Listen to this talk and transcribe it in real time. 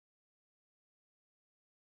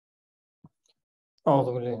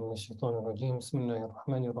أعوذ بالله من الشيطان الرجيم. بسم الله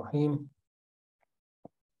الرحمن الرحيم.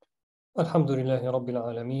 الحمد لله رب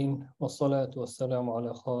العالمين، والصلاة والسلام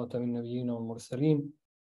على خاتم النبيين والمرسلين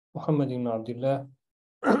محمد بن عبد الله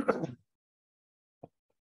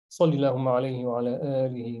صلى اللهم عليه وعلى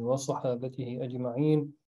آله وصحابته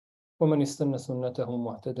أجمعين، ومن استنى سنتهم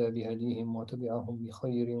واهتدى بهديهم وتبعهم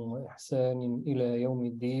بخير وإحسان إلى يوم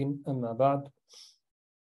الدين. أما بعد.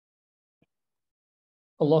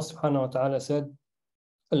 Allah SWT said,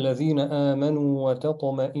 الذين آمنوا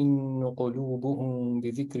وتطمئن قلوبهم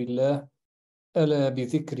بذكر الله ألا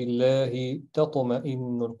بذكر الله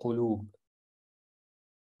تطمئن القلوب.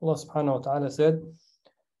 Allah SWT said,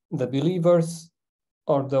 the believers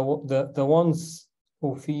are the ones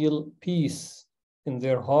who feel peace in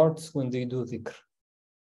their hearts when they do dhikr.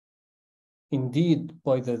 Indeed,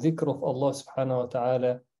 by the dhikr of Allah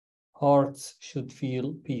SWT, hearts should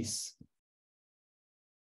feel peace.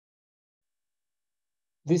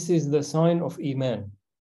 This is the sign of Iman,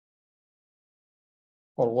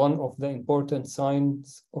 or one of the important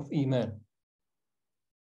signs of Iman.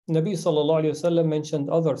 Nabi sallallahu alayhi wasallam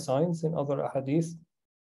mentioned other signs in other ahadith.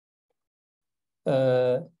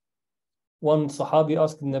 One Sahabi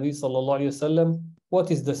asked Nabi sallallahu alayhi wasallam,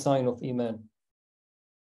 what is the sign of Iman?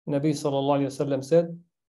 Nabi sallallahu alayhi wasallam said,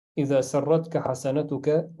 إذا سرتك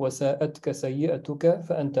حسنتك وساءتك سيئتك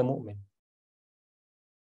فأنت مؤمن.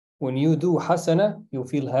 When you do hasana, you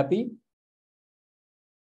feel happy.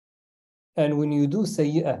 And when you do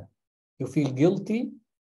sayyi'ah, you feel guilty,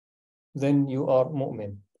 then you are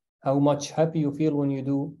mu'min. How much happy you feel when you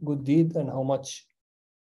do good deed, and how much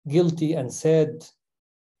guilty and sad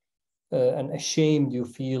and ashamed you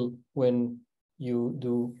feel when you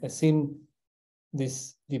do a sin.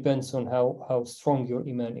 This depends on how strong your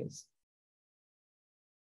iman is.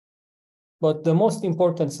 But the most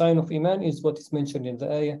important sign of iman is what is mentioned in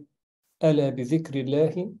the ayah, أَلَا بِذِكْرِ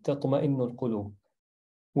اللَّهِ تَطْمَئِنُّ الْقُلُوبِ.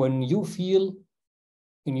 When you feel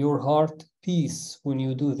in your heart peace when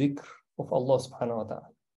you do dhikr of Allah subhanahu wa ta'ala.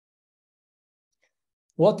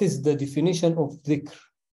 What is the definition of dhikr?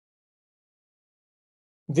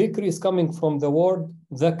 Dhikr is coming from the word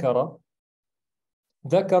ذَكَرَ.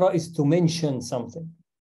 ذَكَرَ is to mention something.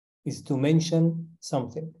 Is to mention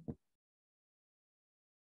something.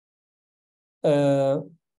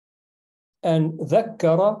 And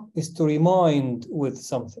ذَكَّرَ is to remind with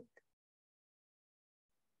something.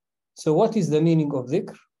 So what is the meaning of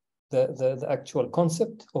dhikr? The actual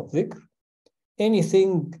concept of dhikr?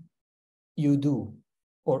 Anything you do,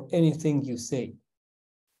 or anything you say,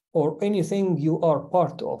 or anything you are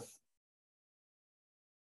part of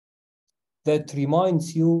that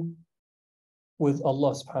reminds you with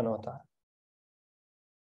Allah subhanahu wa ta'ala.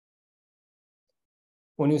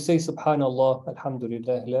 When you say Subhanallah,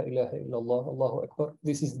 Alhamdulillah, La ilaha illallah, Allahu Akbar,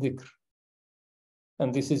 this is dhikr.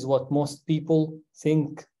 And this is what most people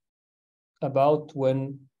think about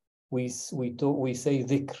when we say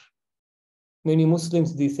dhikr. Many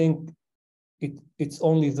Muslims, they think it's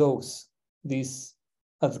only these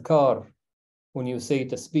adhkar. When you say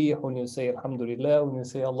tasbih, when you say Alhamdulillah, when you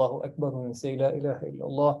say Allahu Akbar, when you say La ilaha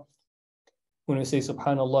illallah, when you say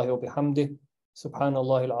Subhanallah wa bihamdih,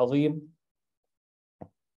 Subhanallah al-Azim,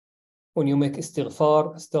 when you make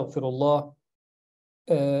istighfar, astaghfirullah,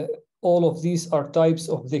 all of these are types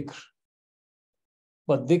of dhikr.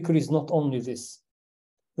 But dhikr is not only this.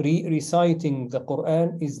 Reciting the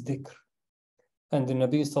Quran is dhikr. And the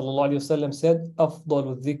Nabi sallallahu alayhi wa sallam said,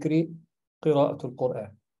 أفضل الذكر قراءة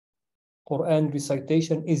القرآن. Quran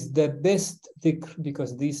recitation is the best dhikr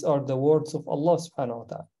because these are the words of Allah subhanahu wa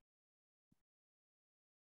ta'ala.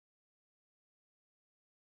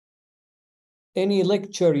 Any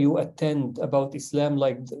lecture you attend about Islam,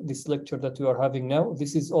 like this lecture that we are having now,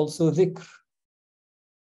 this is also dhikr.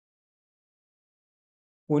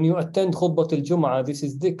 When you attend khutbat al-Jum'ah, this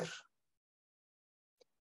is dhikr.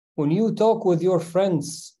 When you talk with your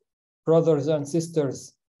friends, brothers and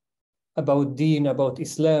sisters, about deen, about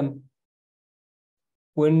Islam,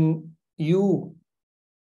 when you,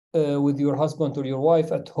 with your husband or your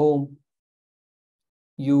wife at home,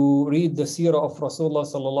 you read the seerah of Rasulullah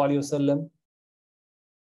sallallahu alayhi wasallam,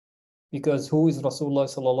 because who is Rasulullah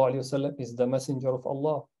sallallahu alayhi wasallam? Is the messenger of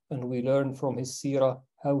Allah, and we learn from his seerah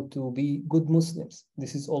how to be good Muslims.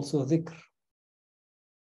 This is also dhikr.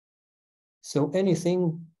 So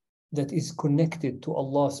anything that is connected to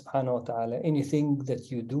Allah subhanahu wa ta'ala, anything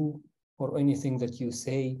that you do or anything that you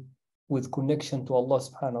say with connection to Allah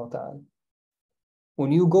subhanahu wa ta'ala.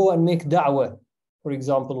 When you go and make da'wah, for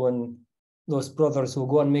example, when those brothers who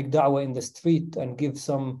go and make da'wah in the street and give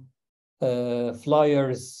some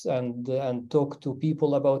flyers and talk to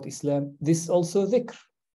people about Islam, this is also dhikr.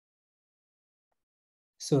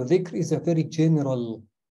 So dhikr is a very general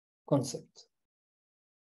concept.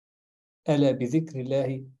 ألا بذكر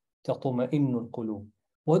الله تطمئن القلوب.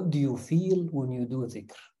 What do you feel when you do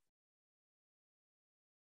dhikr?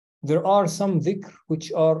 There are some dhikr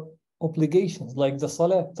which are obligations, like the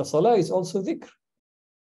salah. The salah is also dhikr.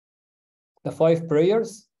 The 5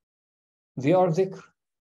 prayers, they are dhikr.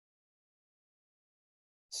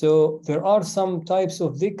 So there are some types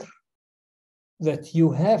of dhikr that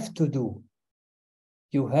you have to do.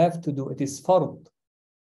 You have to do. It is fard.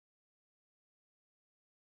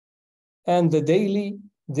 And the daily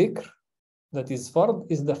dhikr that is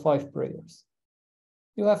fard is the 5 prayers.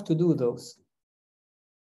 You have to do those.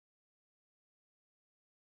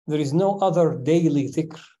 There is no other daily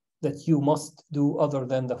dhikr that you must do other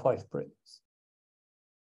than the 5 prayers.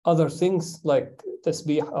 Other things like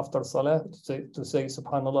tasbih after salah, to say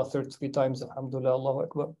subhanallah 33 times, alhamdulillah, Allahu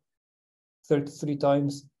Akbar 33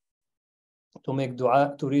 times, to make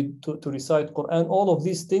dua, to read, to recite Quran, all of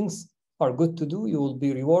these things are good to do. You will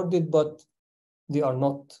be rewarded, but they are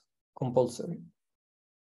not compulsory.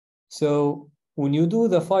 So when you do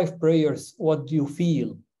the 5 prayers, what do you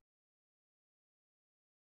feel?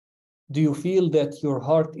 Do you feel that your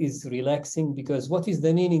heart is relaxing? Because what is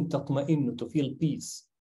the meaning tatma'innu, to feel peace?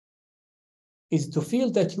 Is to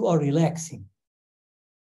feel that you are relaxing.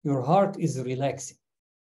 Your heart is relaxing.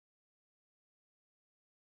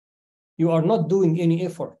 You are not doing any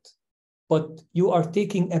effort, but you are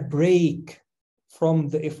taking a break from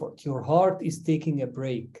the effort. Your heart is taking a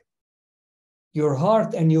break. Your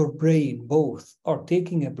heart and your brain both are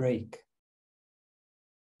taking a break.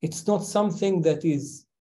 It's not something that is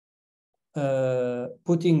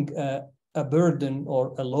putting a burden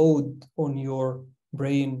or a load on your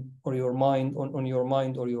brain or your mind, on your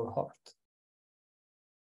mind or your heart.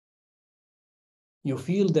 You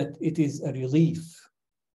feel that it is a relief.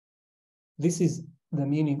 This is the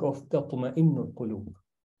meaning of tatma'innu al-qulub.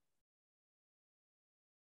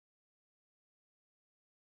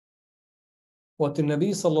 What the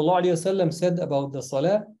Nabi sallallahu alayhi wasallam said about the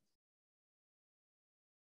salah,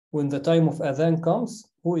 when the time of adhan comes,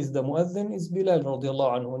 who is the muadhin? Is Bilal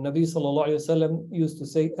radiallahu anhu. Nabi sallallahu alayhi wasallam used to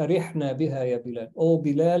say, "Arihna biha ya Bilal." Oh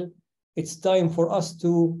Bilal, it's time for us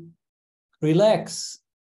to relax.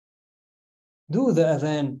 Do the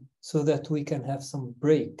adhan so that we can have some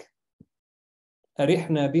break.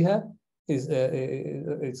 Arihna biha is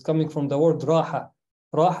it's coming from the word raha.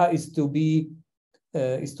 Raha is to be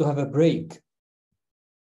is to have a break,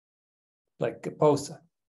 like a pause.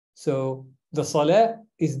 So the salah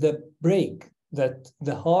is the break that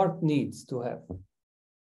the heart needs to have.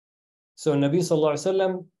 So Nabi sallallahu alaihi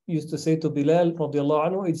wasallam used to say to Bilal radiallahu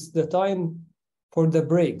anhu, it's the time for the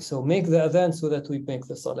break. So make the adhan so that we make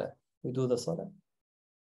the salah. We do the salah.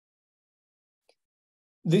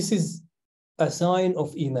 This is a sign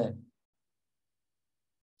of iman,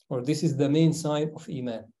 or this is the main sign of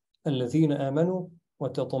iman. الذين آمنوا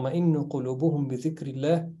وتطمئن قلوبهم بذكر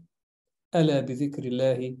الله ألا بذكر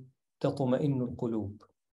الله تطمئن القلوب.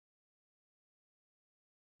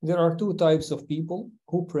 There are 2 types of people: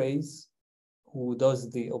 who prays, who does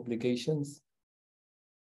the obligations.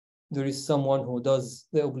 There is someone who does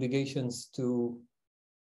the obligations to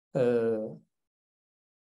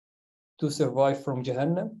survive from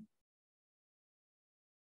Jahannam,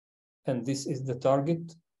 and this is the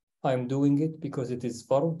target. I'm doing it because it is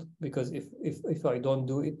fard, because if I don't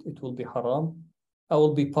do it, it will be haram. I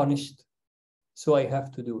will be punished, so I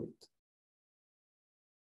have to do it.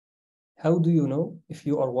 How do you know if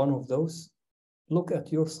you are one of those? Look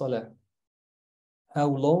at your salah. How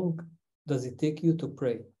long does it take you to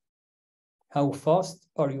pray? How fast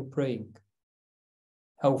are you praying?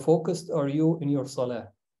 How focused are you in your salah?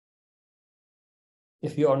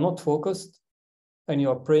 If you are not focused and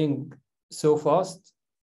you are praying so fast,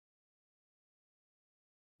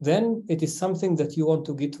 then it is something that you want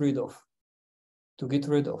to get rid of.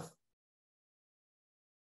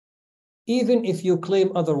 Even if you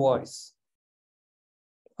claim otherwise,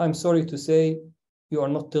 I'm sorry to say, you are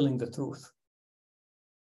not telling the truth.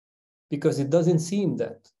 Because it doesn't seem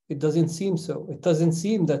that. It doesn't seem so. It doesn't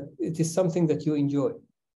seem that it is something that you enjoy.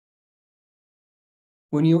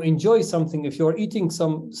 When you enjoy something, if you're eating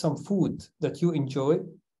some food that you enjoy,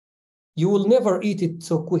 you will never eat it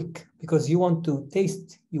so quick because you want to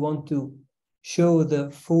taste, you want to show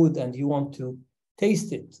the food and you want to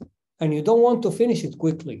taste it, and you don't want to finish it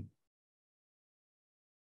quickly.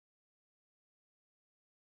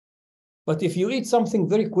 But if you eat something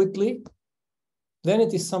very quickly, then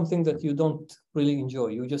it is something that you don't really enjoy.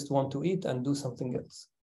 You just want to eat and do something else.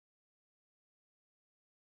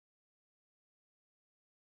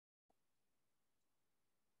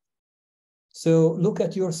 So look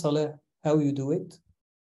at your salah, how you do it.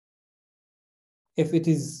 If it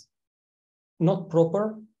is not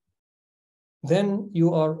proper, then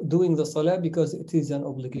you are doing the salah because it is an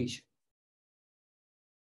obligation.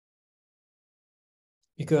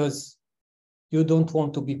 Because you don't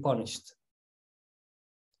want to be punished.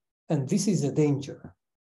 And this is a danger,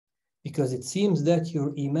 because it seems that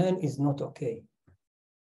your iman is not okay.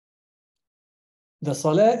 The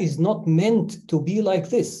salah is not meant to be like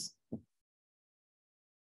this.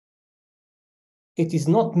 It is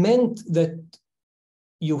not meant that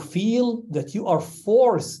you feel that you are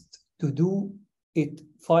forced to do it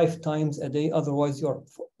 5 times a day, otherwise you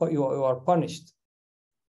are punished.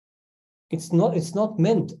 It's not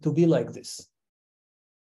meant to be like this.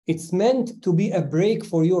 It's meant to be a break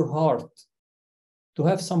for your heart, to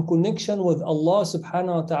have some connection with Allah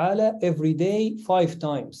subhanahu wa ta'ala every day 5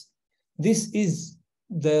 times. This is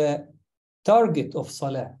the target of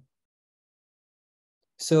salah.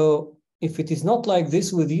 So if it is not like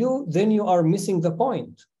this with you, then you are missing the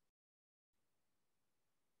point.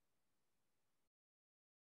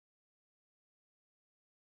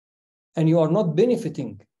 And you are not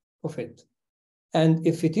benefiting of it. And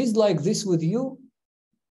if it is like this with you,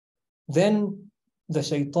 then the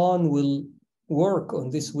shaitan will work on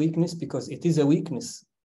this weakness, because it is a weakness.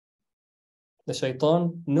 The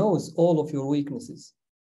shaitan knows all of your weaknesses.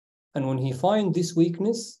 And when he finds this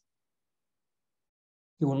weakness,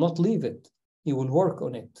 he will not leave it. He will work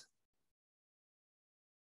on it.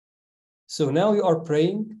 So now you are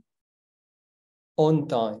praying on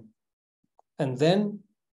time. And then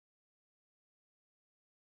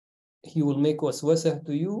he will make waswasah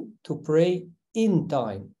to you to pray in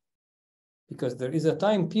time. Because there is a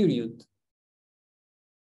time period.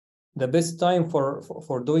 The best time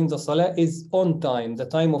for doing the salah is on time, the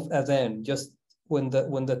time of adhan, just when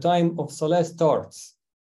the time of salah starts.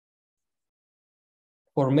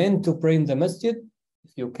 For men to pray in the masjid,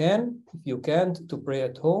 if you can. If you can't, to pray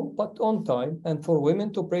at home, but on time. And for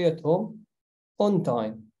women to pray at home, on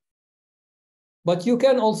time. But you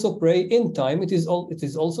can also pray in time. It is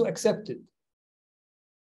also accepted.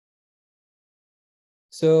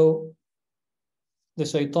 So the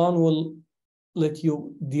shaitan will let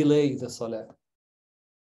you delay the salah.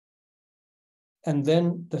 And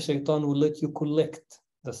then the shaitan will let you collect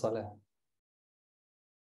the salah.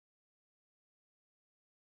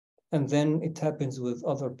 And then it happens with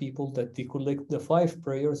other people that they collect the 5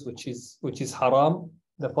 prayers, which is haram.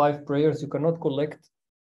 The 5 prayers you cannot collect.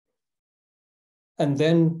 And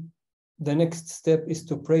then the next step is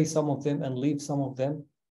to pray some of them and leave some of them.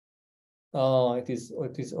 It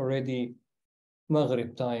is already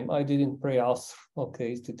Maghrib time. I didn't pray Asr.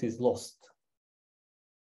 Okay, it is lost.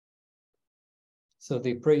 So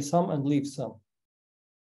they pray some and leave some.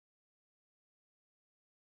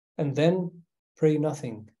 And then pray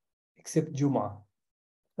nothing except Jum'ah.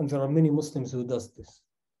 And there are many Muslims who does this.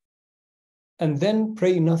 And then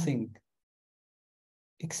pray nothing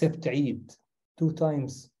except Eid, 2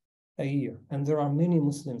 times a year. And there are many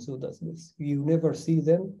Muslims who does this. You never see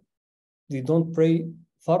them. They don't pray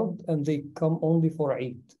Fard and they come only for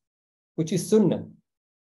Eid, which is Sunnah.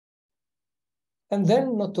 And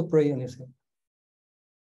then not to pray anything.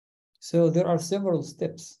 So there are several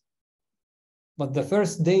steps. But the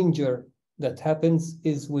first danger that happens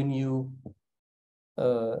is when you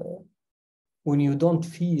don't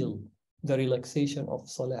feel the relaxation of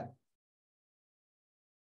salah.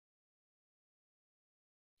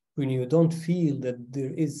 When you don't feel that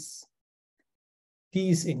there is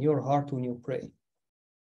peace in your heart when you pray.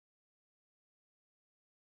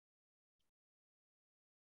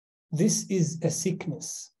 This is a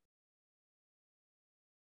sickness.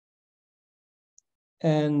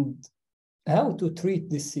 And how to treat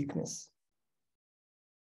this sickness?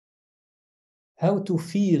 How to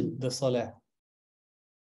feel the salah?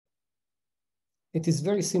 It is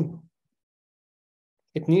very simple.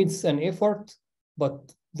 It needs an effort,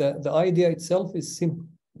 but the idea itself is simple.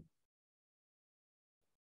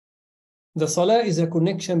 The salah is a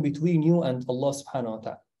connection between you and Allah subhanahu wa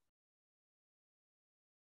ta'ala.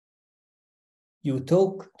 You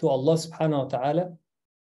talk to Allah subhanahu wa ta'ala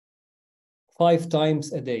 5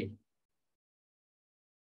 times a day.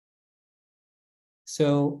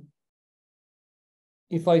 So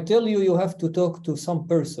if I tell you you have to talk to some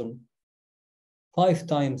person 5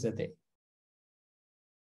 times a day,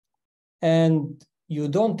 and you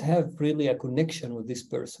don't have really a connection with this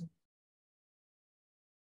person,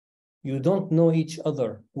 you don't know each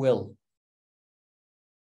other well,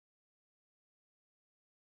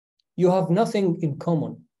 you have nothing in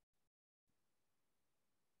common,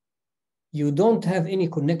 you don't have any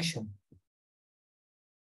connection,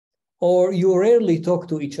 or you rarely talk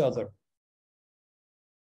to each other.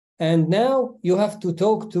 And now you have to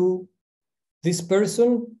talk to this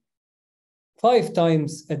person 5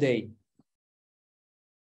 times a day.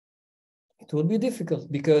 It will be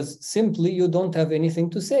difficult because simply you don't have anything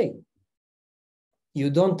to say. You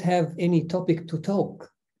don't have any topic to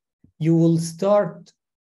talk. You will start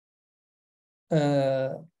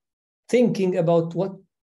thinking about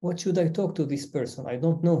what should I talk to this person? I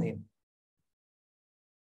don't know him,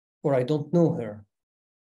 or I don't know her.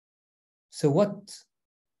 So what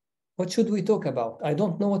should we talk about? I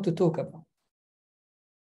don't know what to talk about.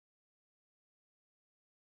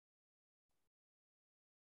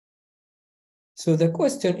 So the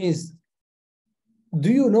question is, do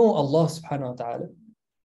you know Allah subhanahu wa ta'ala?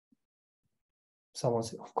 Someone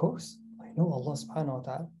said, of course, I know Allah subhanahu wa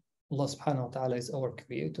ta'ala. Allah subhanahu wa ta'ala is our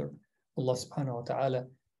creator. Allah subhanahu wa ta'ala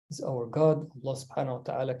is our God. Allah subhanahu wa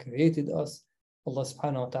ta'ala created us. Allah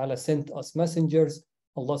subhanahu wa ta'ala sent us messengers.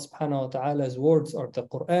 Allah subhanahu wa ta'ala's words are the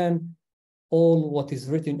Quran. All what is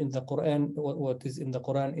written in the Quran, what is in the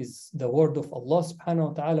Quran is the word of Allah subhanahu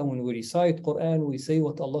wa ta'ala. When we recite Quran, we say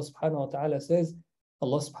what Allah subhanahu wa ta'ala says.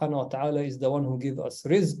 Allah subhanahu wa ta'ala is the one who gives us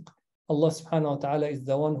rizq. Allah subhanahu wa ta'ala is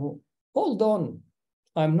the one who... Hold on.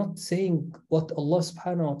 I'm not saying what Allah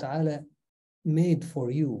subhanahu wa ta'ala made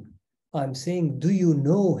for you. I'm saying, do you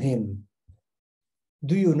know him?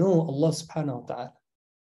 Do you know Allah subhanahu wa ta'ala?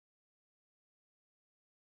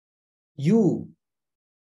 You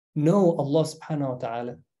know Allah subhanahu wa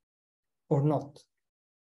ta'ala or not?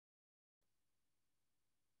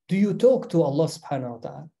 Do you talk to Allah subhanahu wa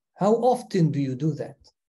ta'ala? How often do you do that?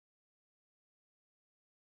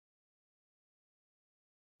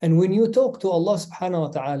 And when you talk to Allah subhanahu wa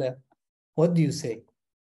ta'ala, what do you say?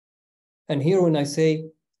 And here when I say,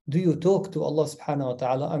 do you talk to Allah subhanahu wa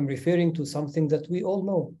ta'ala, I'm referring to something that we all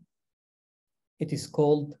know. It is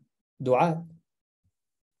called dua.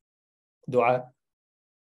 Dua.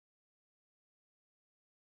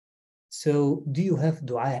 So do you have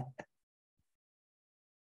dua?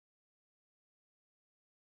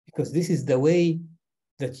 Because this is the way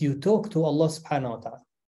that you talk to Allah subhanahu wa ta'ala.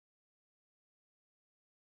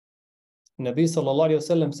 Nabi sallallahu alayhi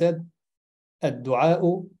wa sallam said,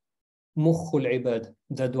 "Ad-du'a'u mukhul ibadah."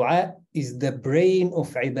 The dua is the brain of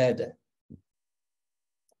ibadah.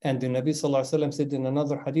 And the Nabi sallallahu alayhi wa sallam said in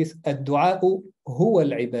another hadith, "Ad-du'a'u huwa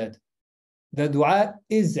al-ibadah." The dua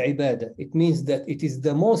is ibadah. It means that it is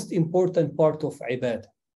the most important part of ibadah.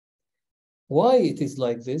 Why it is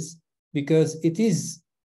like this? Because it is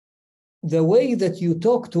the way that you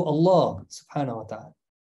talk to Allah subhanahu wa ta'ala.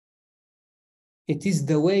 It is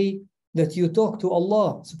the way that you talk to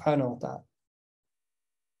Allah subhanahu wa ta'ala.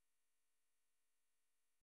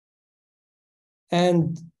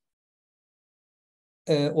 And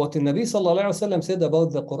what the Nabi sallallahu alayhi wa sallam said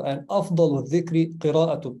about the Quran, أفضل الذكر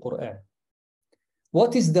قراءة القرآن.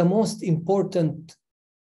 What is the most important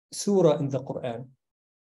surah in the Quran?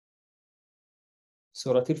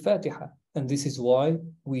 Surah Al-Fatiha. And this is why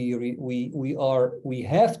we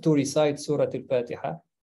have to recite Surah Al-Fatiha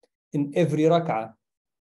in every rak'ah.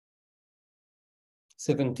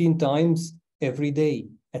 17 times every day,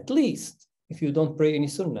 at least, if you don't pray any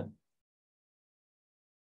sunnah.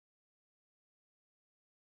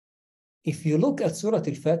 If you look at Surah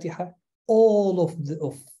Al-Fatiha, all of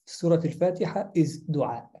Surah Al-Fatiha is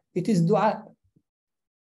dua. It is dua.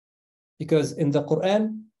 Because in the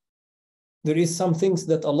Quran, there is some things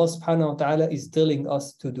that Allah subhanahu wa ta'ala is telling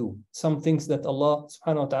us to do. Some things that Allah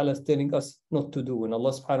subhanahu wa ta'ala is telling us not to do. When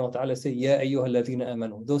Allah subhanahu wa ta'ala says, Ya ayyuhalladhina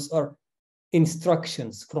amanu. Those are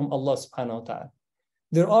instructions from Allah subhanahu wa ta'ala.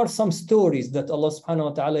 There are some stories that Allah subhanahu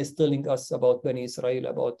wa ta'ala is telling us about Bani Israel,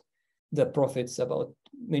 about the prophets, about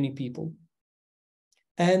many people.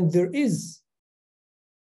 And there is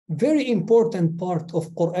very important part of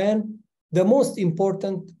Quran. The most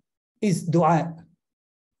important is dua.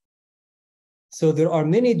 So there are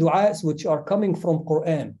many du'as which are coming from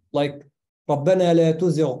Quran, like رَبَّنَا لَا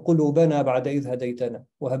تُزِغْ قُلُوبَنَا بَعْدَ إِذْ هَدَيْتَنَا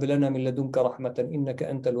وَهَبْ لَنَا مِن لَدُنْكَ رَحْمَةً إِنَّكَ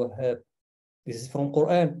أَنْتَ الْوَهَّابُ. This is from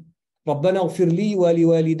Quran. رَبَّنَا اغْفِرْ لِي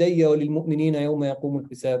وَلِوَالِدَيَّ وَلِلْمُؤْمِنِينَ يَوْمَ يَقُومُ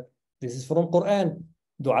الْحِسَابُ. This is from Quran.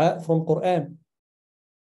 Dua from Quran.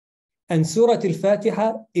 And Surah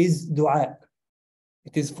Al-Fatiha is dua.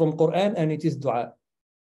 It is from Quran and it is dua.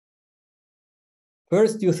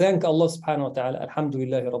 First, you thank Allah subhanahu wa ta'ala.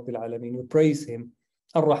 Alhamdulillahi Rabbil Alameen. You praise Him.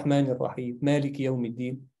 Ar-Rahman Ar-Rahim. Maliki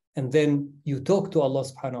Yawmiddin. And then you talk to Allah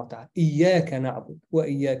subhanahu wa ta'ala. Iyaka na'bud wa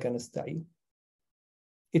iyaka nasta'in.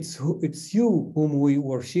 It's you whom we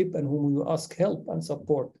worship and whom we ask help and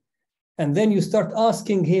support. And then you start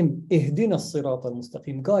asking Him, Ihdina as-sirata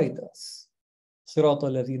al-mustaqim. Guide us. صراط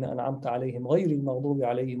الذين أنعمت عليهم غير المغضوب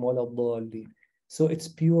عليهم ولا الضالين. So it's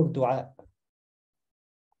pure dua.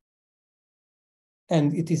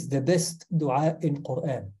 And it is the best dua in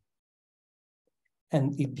Quran.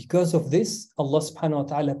 And because of this, Allah subhanahu wa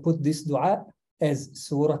ta'ala put this dua as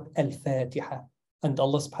Surah Al-Fatiha. And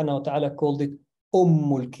Allah subhanahu wa ta'ala called it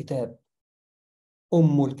Ummul Kitab.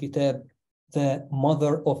 Ummul Kitab, the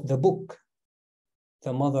mother of the book,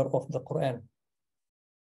 the mother of the Quran.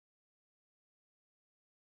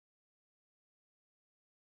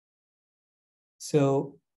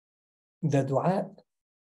 So the dua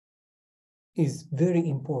is very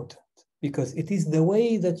important because it is the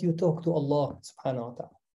way that you talk to Allah subhanahu wa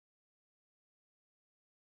ta'ala.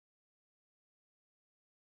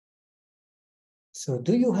 So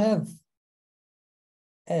do you have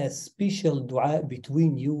a special dua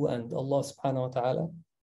between you and Allah subhanahu wa ta'ala?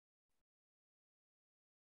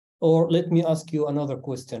 Or let me ask you another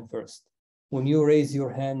question first. When you raise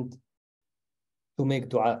your hand to make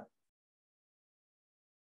dua,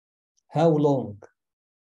 how long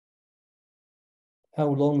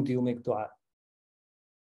do you make dua?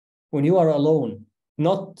 When you are alone,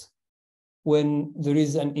 not when there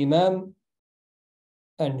is an imam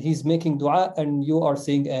and he's making dua and you are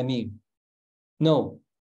saying Ameen. No,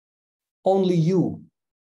 only you.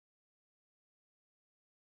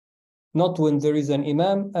 Not when there is an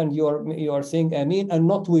imam and you are saying Ameen, and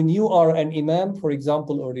not when you are an imam, for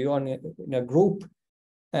example, or you are in a group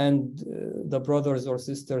and the brothers or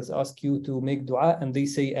sisters ask you to make dua and they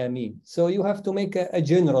say Ameen. So you have to make a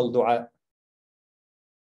general dua.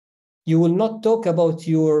 You will not talk about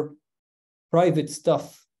your private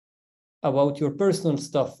stuff, about your personal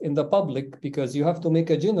stuff in the public, because you have to make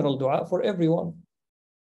a general dua for everyone.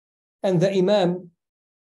 And the imam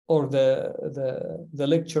or the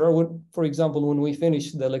lecturer, for example, when we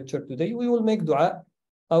finish the lecture today, we will make dua.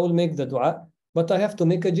 I will make the dua, but I have to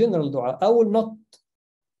make a general dua. I will not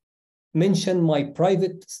mention my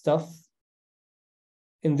private stuff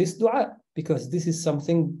in this dua because this is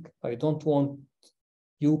something I don't want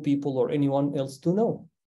you people or anyone else to know.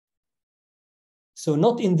 So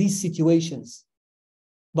not in these situations,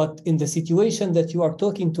 but in the situation that you are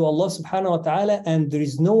talking to Allah subhanahu wa ta'ala and there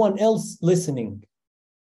is no one else listening.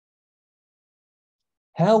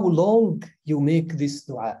 How long you make this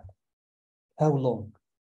dua? How long?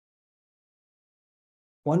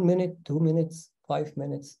 1 minute, 2 minutes, 5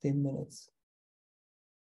 minutes, 10 minutes,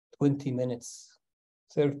 20 minutes,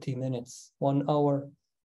 30 minutes, 1 hour?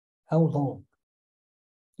 How long?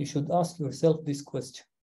 You should ask yourself this question.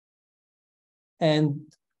 And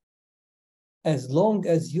as long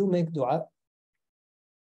as you make dua,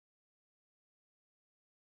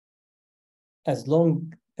 as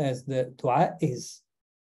long as the dua is,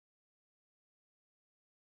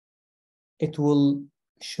 it will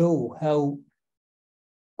show how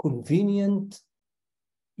convenient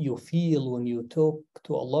you feel when you talk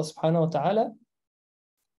to Allah subhanahu wa ta'ala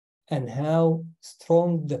and how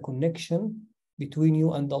strong the connection between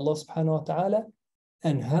you and Allah subhanahu wa ta'ala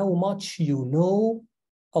and how much you know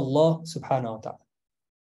Allah subhanahu wa ta'ala.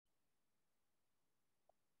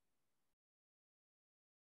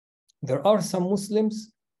 There are some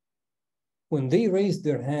Muslims, when they raise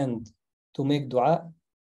their hand to make dua,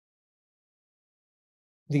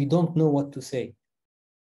 they don't know what to say.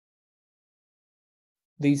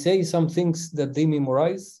 They say some things that they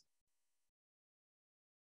memorize,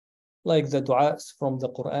 like the du'as from the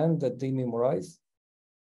Quran that they memorize,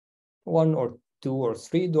 1 or 2 or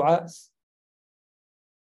 3 du'as,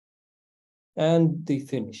 and they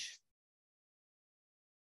finish.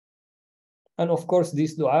 And of course,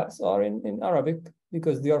 these du'as are in Arabic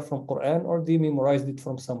because they are from Quran or they memorized it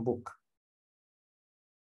from some book.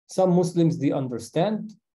 Some Muslims, they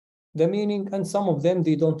understand the meaning, and some of them,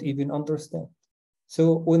 they don't even understand.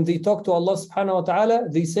 So when they talk to Allah subhanahu wa ta'ala,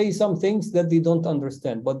 they say some things that they don't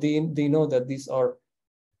understand, but they know that these are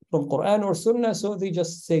from Quran or Sunnah, so they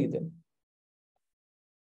just say them.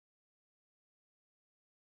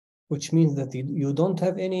 Which means that you don't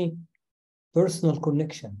have any personal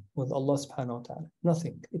connection with Allah subhanahu wa ta'ala.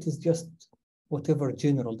 Nothing. It is just whatever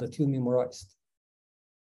general that you memorized.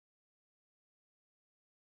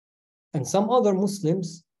 And some other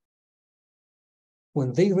Muslims,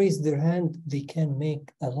 when they raise their hand, they can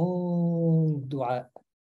make a long dua.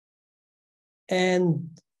 And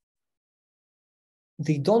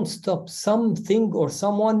they don't stop. Something or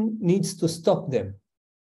someone needs to stop them.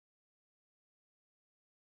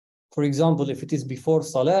 For example, if it is before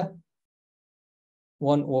Salah,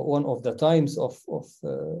 one of the times of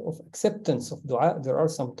acceptance of dua, there are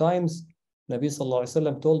some times, Nabi Sallallahu Alaihi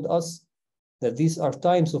Wasallam told us that these are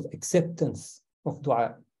times of acceptance of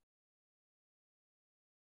dua.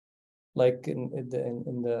 like in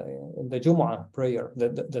the Jumu'ah prayer,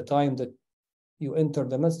 the time that you enter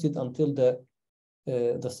the masjid until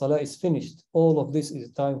the salah is finished. All of this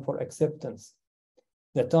is time for acceptance.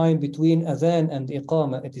 The time between adhan and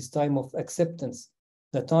iqamah, it is time of acceptance.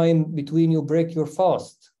 The time between you break your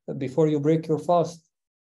fast, before you break your fast,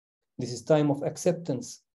 this is time of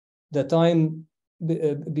acceptance. The time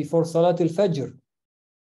before Salat al-Fajr,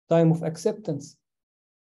 time of acceptance.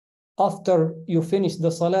 After you finish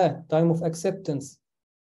the salah, time of acceptance.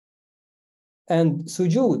 And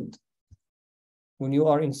sujood, when you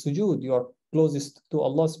are in sujood, you are closest to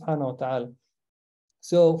Allah subhanahu wa ta'ala.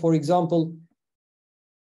 So, for example,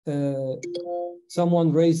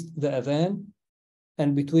 someone raised the adhan,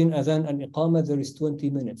 and between adhan and iqamah, there is 20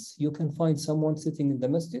 minutes. You can find someone sitting in the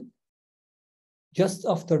masjid. Just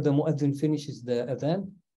after the mu'adhin finishes the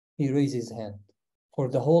adhan, he raises his hand. For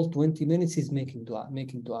the whole 20 minutes, he's making dua,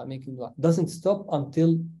 making dua, making dua. Doesn't stop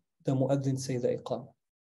until the mu'adhin says the iqamah.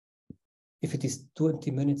 If it is 20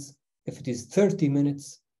 minutes, if it is 30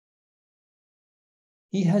 minutes,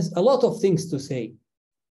 he has a lot of things to say.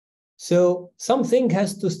 So something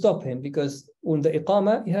has to stop him, because when the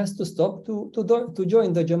iqamah, he has to stop to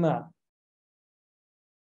join the jama'ah.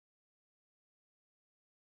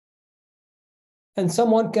 And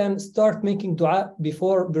someone can start making dua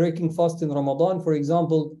before breaking fast in Ramadan, for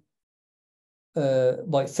example,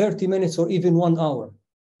 by 30 minutes or even 1 hour.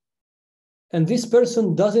 And this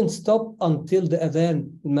person doesn't stop until the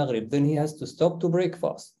adhan in Maghrib. Then he has to stop to break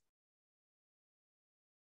fast.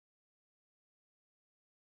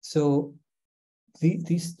 So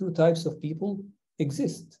these two types of people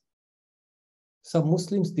exist. Some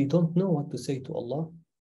Muslims, they don't know what to say to Allah.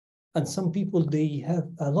 And some people, they have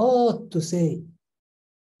a lot to say.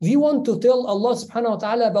 They want to tell Allah subhanahu wa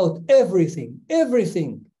ta'ala about everything,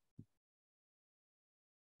 everything.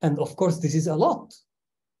 And of course, this is a lot,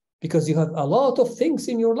 because you have a lot of things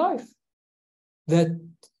in your life that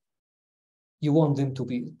you want them to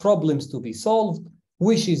be, problems to be solved,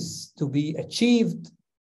 wishes to be achieved,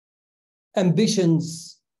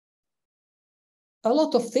 ambitions, a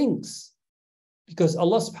lot of things. Because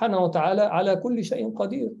Allah subhanahu wa ta'ala ala kulli shay'in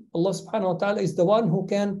qadir. Allah subhanahu wa ta'ala is the one who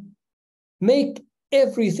can make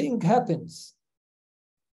everything happens.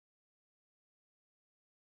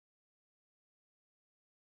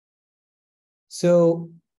 So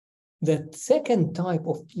that second type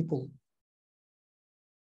of people,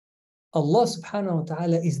 Allah subhanahu wa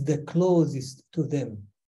ta'ala is the closest to them.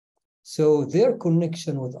 So their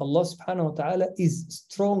connection with Allah subhanahu wa ta'ala is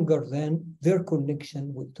stronger than their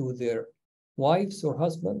connection to their wives or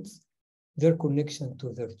husbands, their connection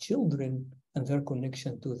to their children, and their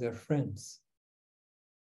connection to their friends.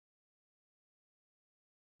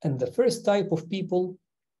 And the first type of people,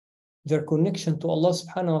 their connection to Allah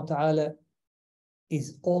subhanahu wa ta'ala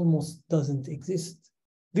is almost doesn't exist.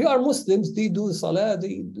 They are Muslims, they do salah,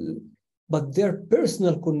 but their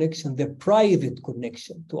personal connection, their private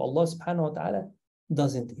connection to Allah subhanahu wa ta'ala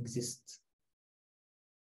doesn't exist.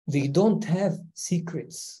 They don't have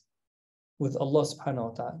secrets with Allah subhanahu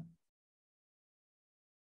wa ta'ala.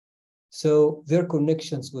 So their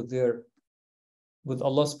connections with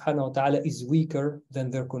Allah subhanahu wa ta'ala is weaker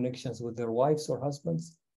than their connections with their wives or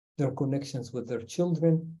husbands, their connections with their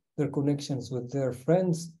children, their connections with their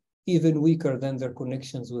friends, even weaker than their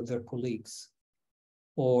connections with their colleagues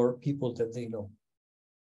or people that they know.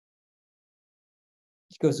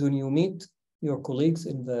 Because when you meet your colleagues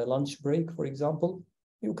in the lunch break, for example,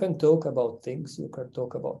 you can talk about things, you can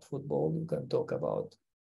talk about football, you can talk about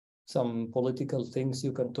some political things,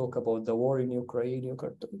 you can talk about the war in Ukraine, you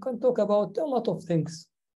can talk about a lot of things.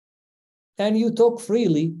 And you talk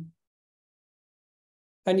freely,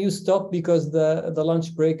 and you stop because the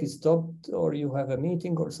lunch break is stopped, or you have a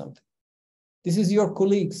meeting or something. This is your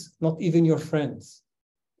colleagues, not even your friends.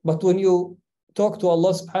 But when you talk to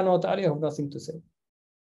Allah subhanahu wa ta'ala, you have nothing to say.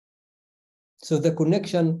 So the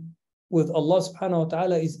connection with Allah subhanahu wa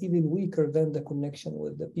ta'ala is even weaker than the connection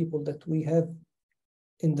with the people that we have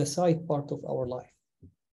in the side part of our life.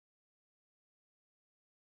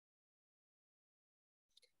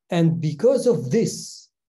 And because of this,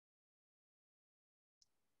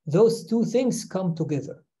 those two things come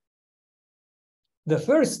together. The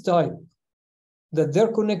first type, that their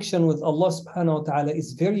connection with Allah subhanahu wa ta'ala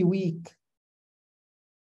is very weak,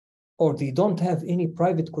 or they don't have any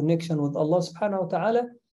private connection with Allah subhanahu wa ta'ala,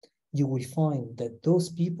 you will find that those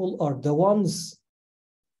people are the ones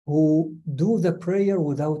who do the prayer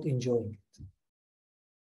without enjoying it,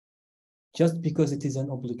 just because it is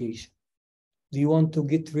an obligation. They want to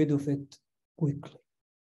get rid of it quickly.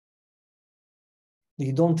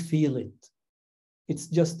 They don't feel it. It's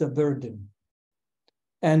just a burden.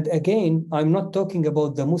 And again, I'm not talking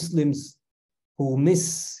about the Muslims who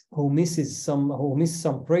miss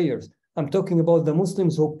some prayers. I'm talking about the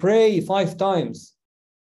Muslims who pray 5 times.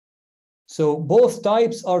 So both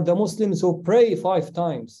types are the Muslims who pray 5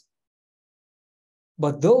 times.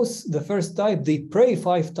 But the first type, they pray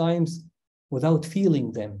 5 times without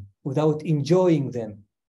feeling them, without enjoying them.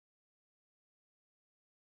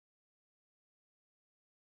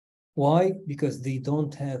 Why? Because they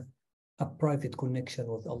don't have a private connection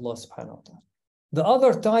with Allah subhanahu wa ta'ala. The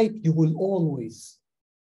other type, you will always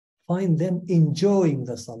find them enjoying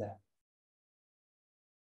the salah.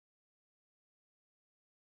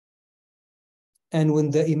 And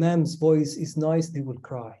when the imam's voice is nice, they will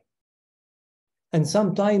cry. And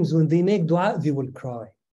sometimes when they make dua, they will cry.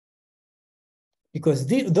 Because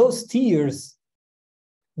those tears,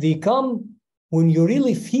 they come when you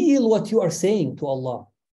really feel what you are saying to Allah.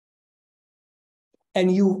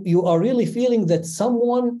 And you are really feeling that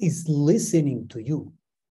someone is listening to you.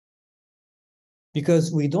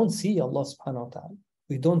 Because we don't see Allah subhanahu wa ta'ala.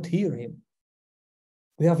 We don't hear him.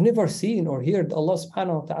 We have never seen or heard Allah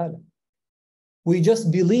subhanahu wa ta'ala. We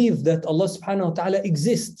just believe that Allah subhanahu wa ta'ala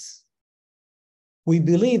exists. We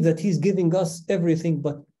believe that he's giving us everything,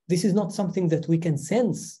 but this is not something that we can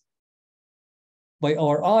sense by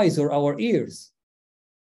our eyes or our ears.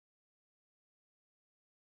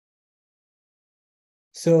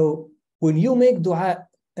 So when you make dua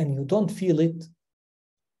and you don't feel it,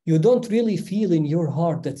 you don't really feel in your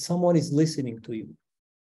heart that someone is listening to you.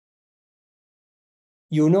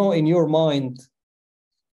 You know in your mind,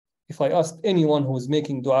 if I ask anyone who is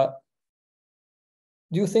making dua,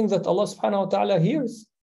 do you think that Allah subhanahu wa ta'ala hears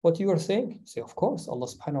what you are saying? You say, of course, Allah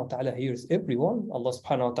subhanahu wa ta'ala hears everyone. Allah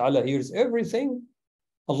subhanahu wa ta'ala hears everything.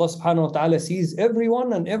 Allah subhanahu wa ta'ala sees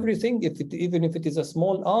everyone and everything, even if it is a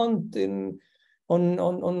small ant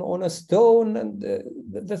on a stone, and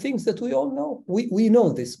the things that we all know. We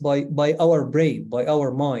know this by our brain, by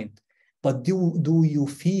our mind. But do you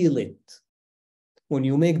feel it? When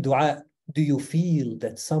you make dua, do you feel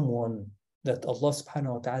that that Allah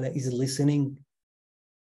subhanahu wa ta'ala is listening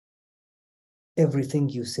everything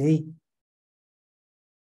you say?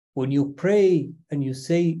 When you pray and you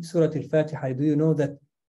say Surah Al-Fatiha, do you know that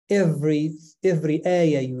every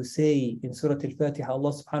ayah you say in Surah Al-Fatiha,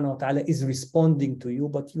 Allah subhanahu wa ta'ala is responding to you,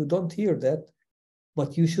 but you don't hear that,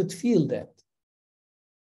 but you should feel that.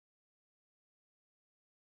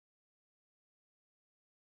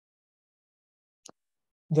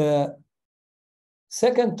 The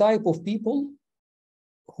second type of people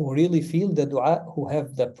who really feel the dua, who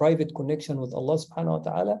have the private connection with Allah subhanahu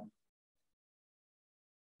wa ta'ala,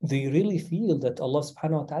 they really feel that Allah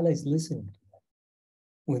subhanahu wa ta'ala is listening to them.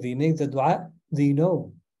 When they make the dua, they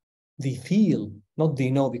know, they feel, not they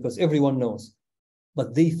know because everyone knows,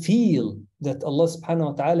 but they feel that Allah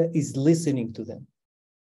subhanahu wa ta'ala is listening to them.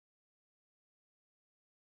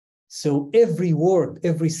 So every word,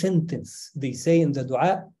 every sentence they say in the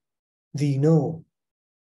dua, they know,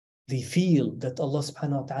 they feel that Allah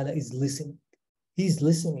subhanahu wa ta'ala is listening. He's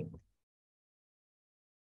listening.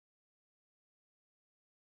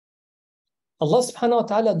 Allah subhanahu wa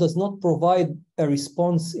ta'ala does not provide a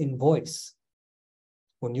response in voice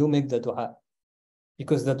when you make the dua,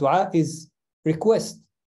 because the dua is request.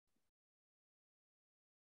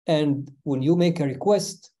 And when you make a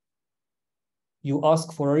request, you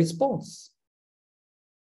ask for a response.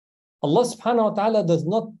 Allah subhanahu wa ta'ala does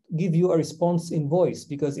not give you a response in voice,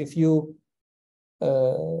 because if you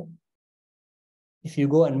go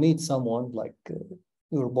and meet someone like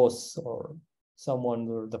your boss or someone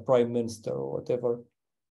or the prime minister or whatever,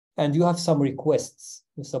 and you have some requests,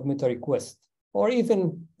 you submit a request, or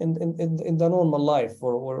even in the normal life,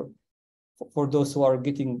 or for those who are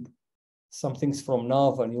getting some things from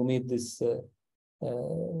NAV, and you meet this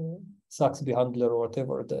saksbehandler or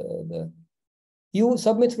whatever, you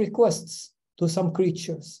submit requests to some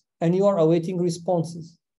creatures and you are awaiting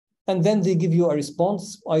responses. And then they give you a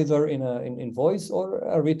response either in voice or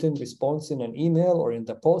a written response in an email or in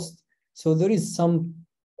the post. So there is some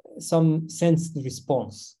sensed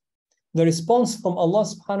response. The response from Allah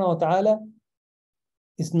subhanahu wa ta'ala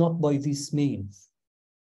is not by these means,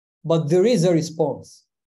 but there is a response.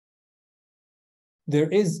 There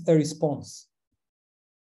is a response.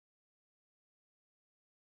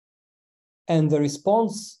 And the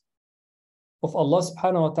response of Allah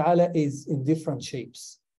subhanahu wa ta'ala is in different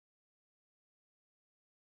shapes.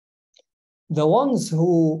 The ones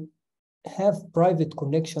who have private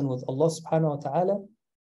connection with Allah subhanahu wa ta'ala,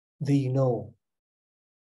 they know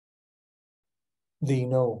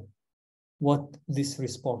what this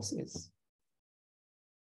response is.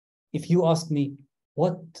 If you ask me,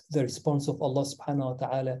 what the response of Allah subhanahu wa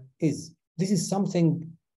ta'ala is. This is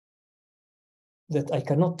something that I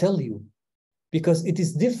cannot tell you, because it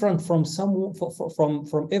is different from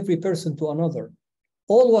every person to another.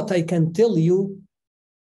 All what I can tell you,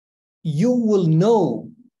 you will know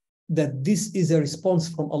that this is a response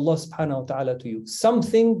from Allah subhanahu wa ta'ala to you.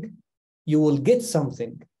 Something, you will get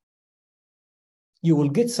something. You will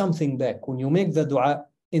get something back when you make the dua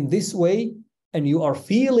in this way, and you are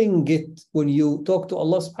feeling it when you talk to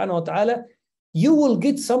Allah subhanahu wa ta'ala. You will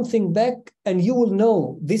get something back, and you will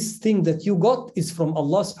know this thing that you got is from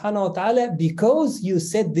Allah subhanahu wa ta'ala because you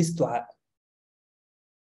said this dua.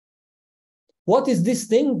 What is this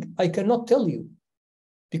thing? I cannot tell you,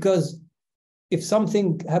 because if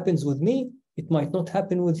something happens with me, it might not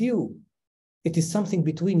happen with you. It is something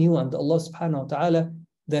between you and Allah subhanahu wa ta'ala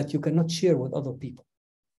that you cannot share with other people,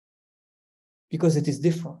 because it is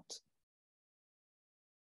different.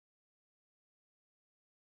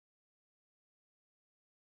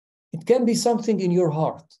 It can be something in your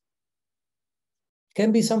heart. It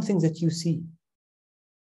can be something that you see.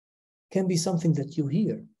 It can be something that you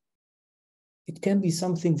hear. It can be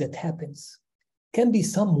something that happens. It can be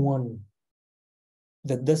someone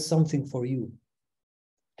that does something for you.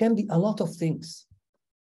 It can be a lot of things.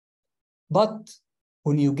 But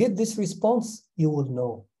when you get this response, you will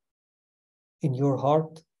know in your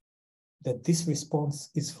heart that this response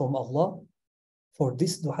is from Allah for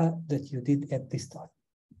this dua that you did at this time.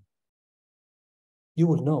 You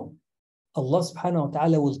will know. Allah subhanahu wa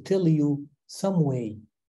ta'ala will tell you some way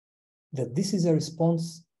that this is a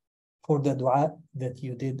response for the dua that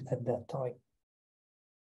you did at that time.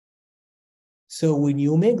 So when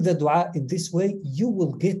you make the dua in this way, you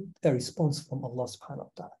will get a response from Allah subhanahu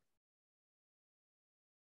wa ta'ala.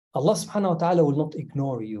 Allah subhanahu wa ta'ala will not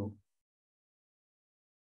ignore you.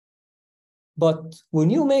 But when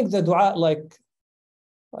you make the dua like,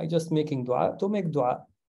 I just making dua to make dua,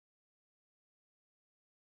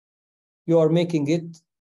 you are making it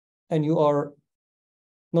and you are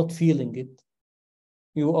not feeling it.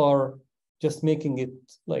 You are just making it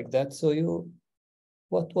like that. So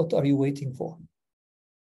what are you waiting for?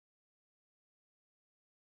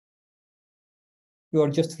 You are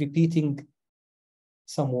just repeating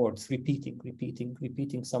some words,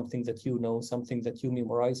 repeating something that you know, something that you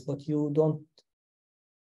memorize, but you don't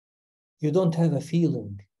have a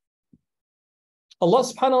feeling. Allah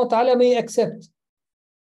subhanahu wa ta'ala may accept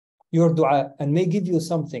your dua and may give you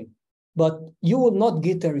something, but you will not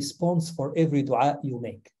get a response for every dua you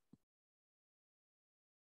make.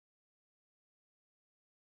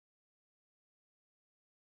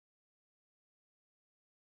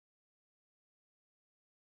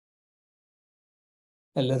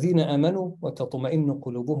 الذين آمنوا وتطمئن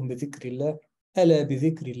قلوبهم بذكر الله ألا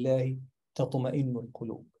بذكر الله تطمئن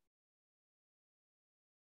القلوب.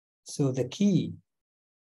 So the key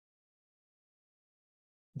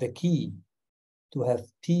to have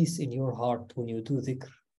peace in your heart when you do dhikr,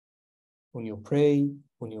 when you pray,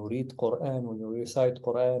 when you read Quran, when you recite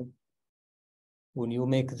Quran, when you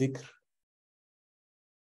make dhikr,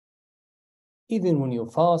 even when you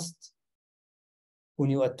fast, when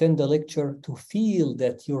you attend a lecture, to feel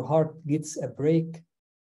that your heart gets a break,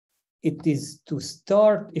 it is to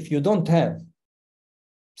start. If you don't have,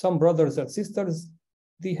 some brothers and sisters,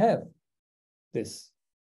 they have this.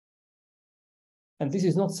 And this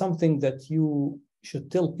is not something that you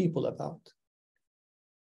should tell people about.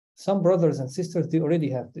 Some brothers and sisters, they already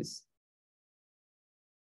have this.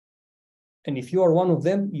 And if you are one of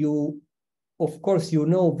them, of course, you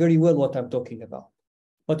know very well what I'm talking about.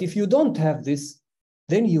 But if you don't have this,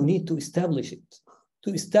 then you need to establish it,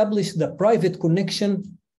 to establish the private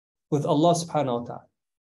connection with Allah subhanahu wa ta'ala.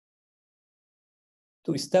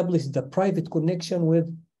 To establish the private connection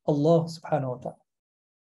with Allah subhanahu wa ta'ala.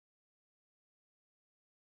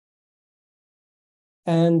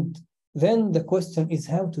 And then the question is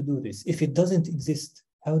how to do this. If it doesn't exist,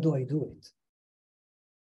 how do I do it?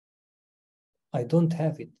 I don't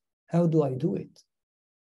have it. How do I do it?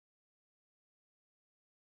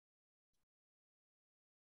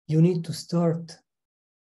 You need to start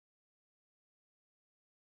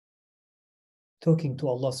talking to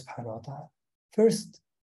Allah subhanahu wa ta'ala. First,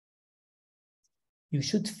 you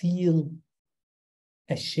should feel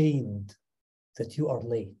ashamed that you are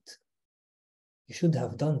late. You should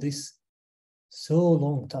have done this so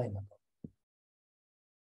long time ago.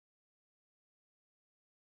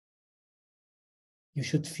 You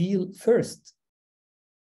should feel first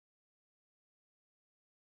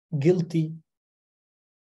guilty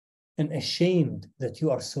and ashamed that you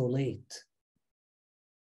are so late.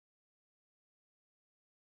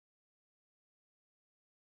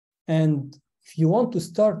 And If you want to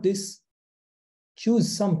start this, choose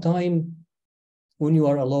some time when you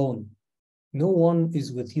are alone. No one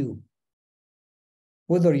is with you.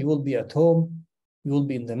 Whether you will be at home, you will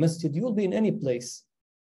be in the masjid, you will be in any place.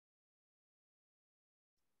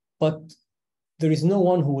 But there is no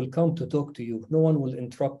one who will come to talk to you. No one will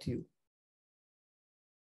interrupt you.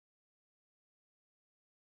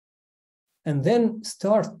 And then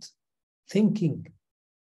start thinking.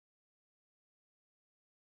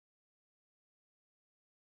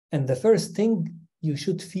 And the first thing you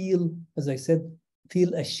should feel, as I said,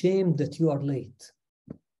 feel ashamed that you are late.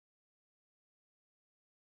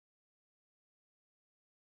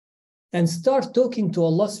 And start talking to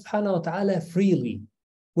Allah subhanahu wa ta'ala freely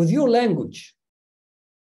with your language.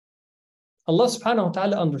 Allah subhanahu wa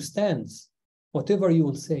ta'ala understands whatever you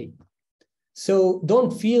will say. So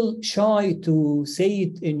don't feel shy to say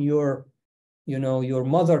it in your, your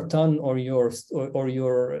mother tongue or your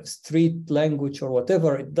street language or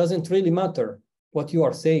whatever. It doesn't really matter what you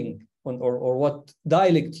are saying or what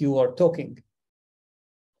dialect you are talking.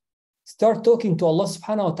 Start talking to Allah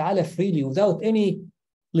subhanahu wa ta'ala freely without any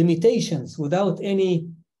limitations, without any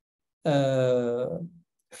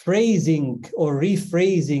phrasing or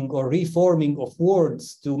rephrasing or reforming of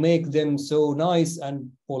words to make them so nice and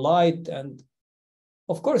polite. And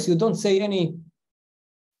of course, you don't say any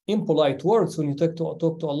impolite words when you talk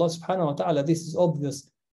to Allah subhanahu wa ta'ala. This is obvious.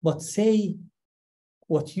 But say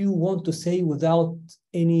what you want to say without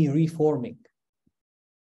any reforming.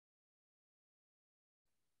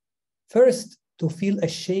 First, to feel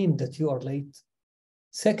ashamed that you are late.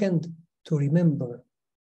 Second, to remember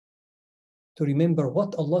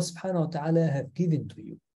what Allah subhanahu wa ta'ala have given to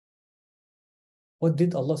you. What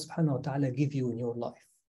did Allah subhanahu wa ta'ala give you in your life?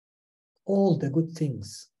 All the good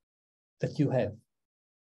things that you have.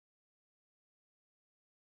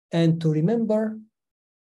 And to remember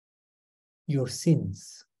your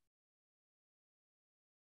sins.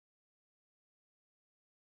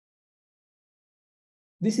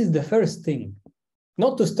 This is the first thing.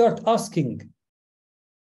 Not to start asking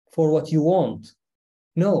for what you want.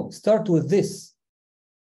 No, start with this.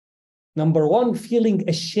 Number one, feeling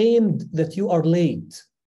ashamed that you are late.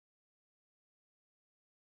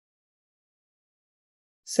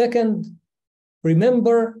 Second,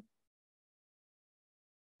 remember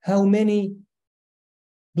how many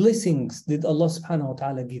blessings did Allah subhanahu wa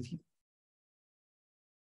ta'ala give you.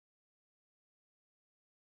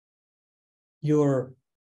 Your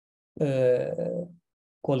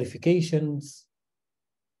qualifications,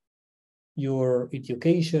 your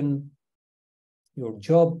education, your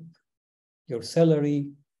job, your salary,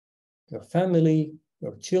 your family,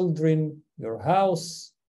 your children, your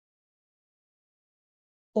house,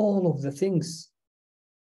 all of the things.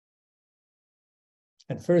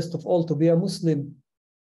 And first of all, to be a Muslim.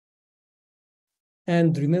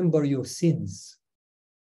 And remember your sins.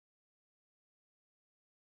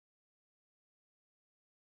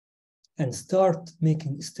 And start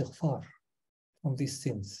making istighfar from these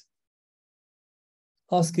sins.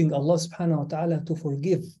 Asking Allah subhanahu wa ta'ala to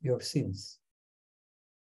forgive your sins.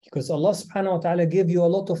 Because Allah subhanahu wa ta'ala gave you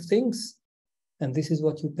a lot of things, and this is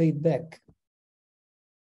what you paid back.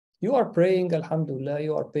 You are praying, alhamdulillah,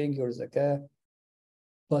 you are paying your zakah,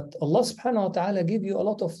 but Allah subhanahu wa ta'ala gave you a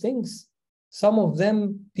lot of things. Some of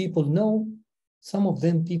them people know, some of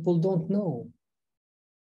them people don't know.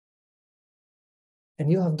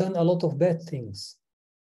 And you have done a lot of bad things.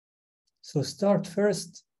 So start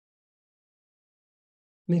first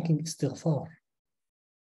making istighfar.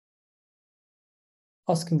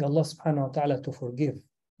 Asking Allah subhanahu wa ta'ala to forgive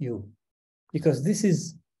you. Because this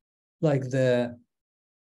is like the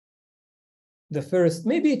first,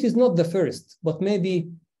 maybe it is not the first, but maybe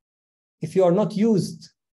if you are not used,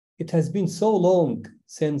 it has been so long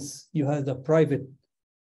since you had a private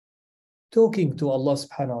talking to Allah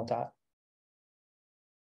subhanahu wa ta'ala.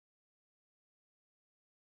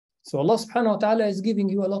 So Allah subhanahu wa ta'ala is giving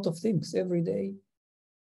you a lot of things every day,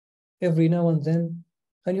 every now and then,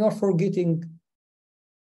 and you are forgetting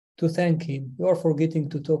to thank Him. You are forgetting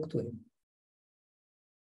to talk to Him.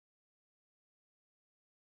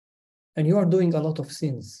 And you are doing a lot of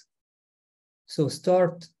sins. So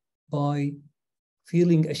start by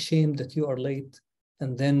feeling ashamed that you are late,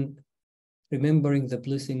 and then remembering the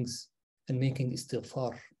blessings and making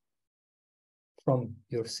istighfar from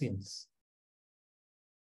your sins.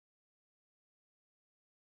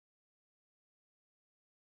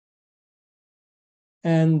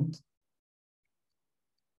 And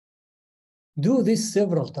do this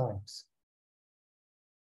several times.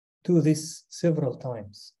 Do this several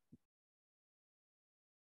times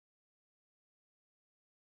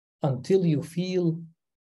until you feel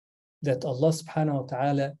that Allah subhanahu wa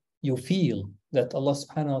ta'ala, you feel that Allah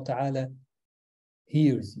subhanahu wa ta'ala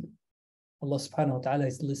hears you. Allah subhanahu wa ta'ala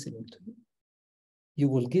is listening to you. You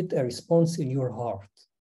will get a response in your heart.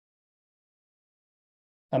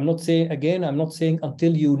 I'm not saying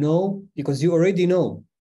until you know, because you already know.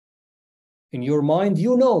 In your mind,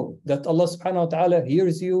 you know that Allah subhanahu wa ta'ala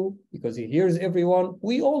hears you because He hears everyone.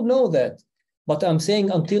 We all know that. But I'm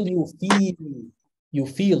saying until you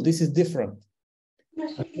feel this is different.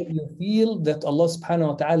 Until you feel that Allah subhanahu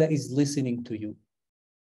wa ta'ala is listening to you.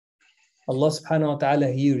 Allah subhanahu wa ta'ala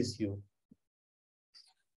hears you.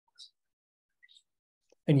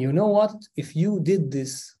 And you know what? If you did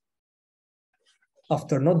this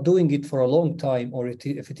after not doing it for a long time, or if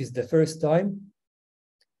it is the first time,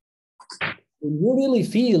 when you really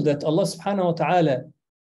feel that Allah subhanahu wa ta'ala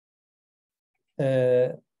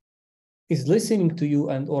is listening to you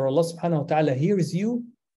or Allah subhanahu wa ta'ala hears you,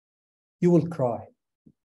 you will cry.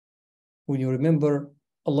 When you remember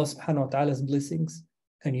Allah subhanahu wa ta'ala's blessings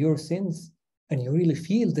and your sins, and you really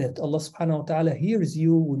feel that Allah subhanahu wa ta'ala hears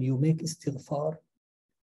you when you make istighfar,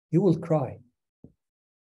 you will cry.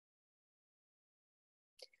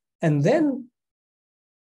 And then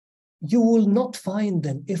you will not find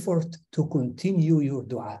an effort to continue your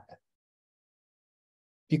dua,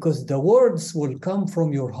 because the words will come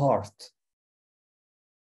from your heart,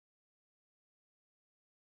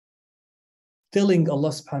 telling Allah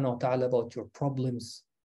subhanahu wa ta'ala about your problems,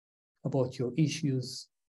 about your issues,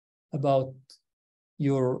 about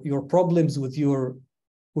your problems with your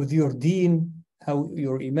deen, how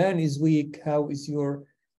your iman is weak, how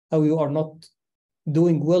you are not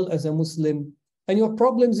doing well as a Muslim, and your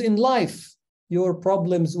problems in life, your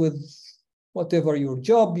problems with whatever, your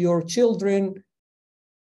job, your children,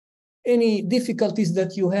 any difficulties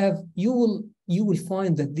that you have, you will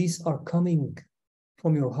find that these are coming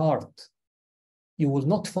from your heart. You will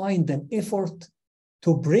not find an effort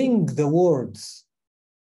to bring the words.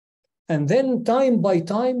 And then time by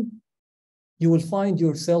time, you will find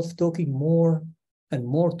yourself talking more and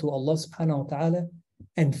more to Allah subhanahu wa ta'ala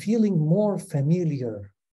and feeling more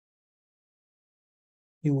familiar.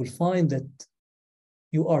 You will find that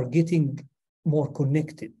you are getting more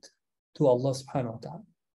connected to Allah subhanahu wa ta'ala.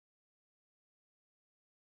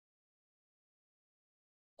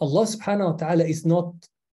 Allah subhanahu wa ta'ala is not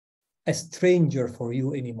a stranger for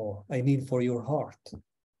you anymore. I mean, for your heart.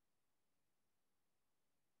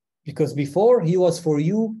 Because before, He was for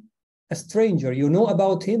you a stranger. You know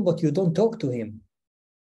about Him, but you don't talk to Him.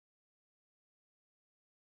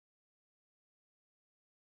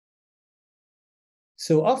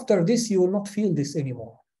 So after this, you will not feel this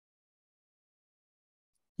anymore.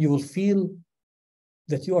 You will feel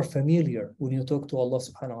that you are familiar when you talk to Allah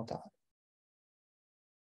subhanahu wa ta'ala.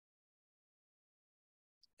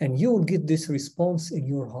 And you will get this response in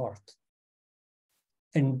your heart.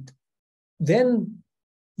 And then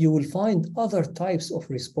you will find other types of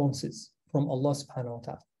responses from Allah subhanahu wa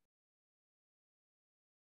ta'ala.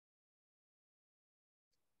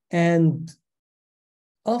 And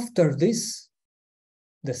after this,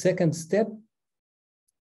 the second step,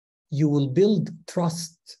 you will build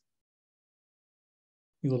trust.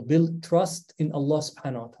 You will build trust in Allah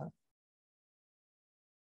subhanahu wa ta'ala.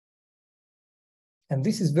 And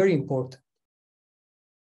this is very important.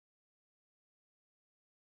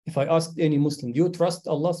 If I asked any Muslim, do you trust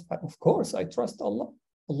Allah? Of course, I trust Allah.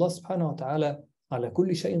 Allah subhanahu wa ta'ala ala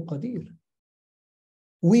kulli shay'in qadir.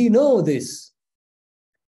 We know this.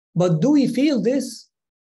 But do we feel this?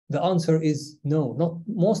 The answer is no. Not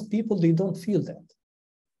most people, they don't feel that.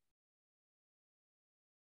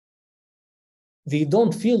 They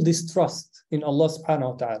don't feel this trust in Allah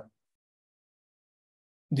subhanahu wa ta'ala.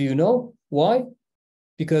 Do you know why?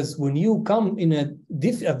 Because when you come in a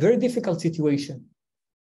very difficult situation,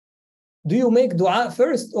 do you make dua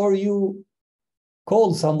first or you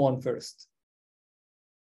call someone first?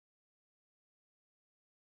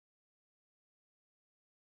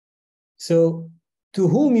 So to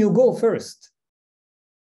whom you go first?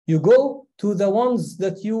 You go to the ones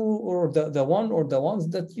that you, or the one or the ones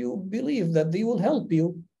that you believe that they will help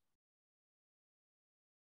you.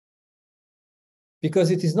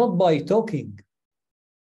 Because it is not by talking.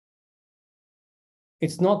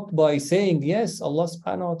 It's not by saying, yes, Allah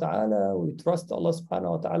subhanahu wa ta'ala, we trust Allah subhanahu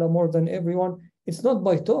wa ta'ala more than everyone. It's not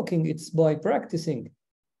by talking, it's by practicing.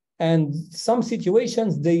 And some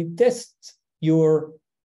situations, they test your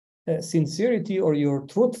sincerity or your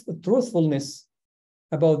truthfulness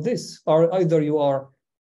about this. Or either you are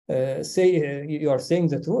saying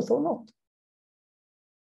the truth or not.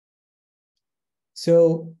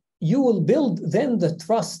 So you will build then the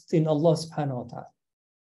trust in Allah subhanahu wa ta'ala.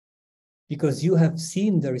 because you have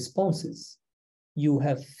seen the responses. You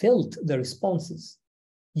have felt the responses.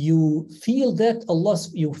 You feel that Allah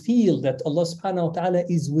subhanahu wa ta'ala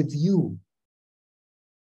is with you.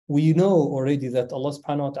 We know already that Allah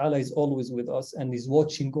subhanahu wa ta'ala is always with us and is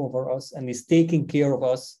watching over us and is taking care of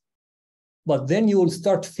us. But then you will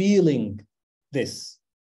start feeling this.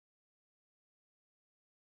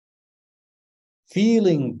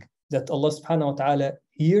 Feeling that Allah subhanahu wa ta'ala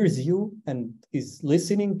hears you and is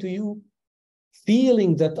listening to you.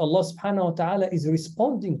 Feeling that Allah subhanahu wa ta'ala is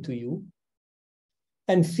responding to you.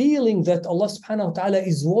 And feeling that Allah subhanahu wa ta'ala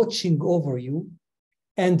is watching over you.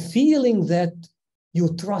 And feeling that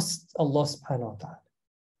you trust Allah subhanahu wa ta'ala.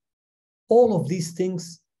 All of these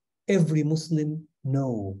things, every Muslim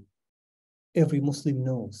knows. Every Muslim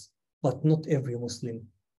knows, but not every Muslim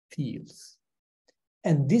feels.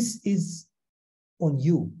 And this is on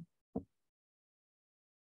you.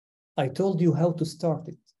 I told you how to start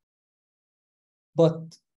it. But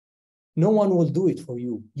no one will do it for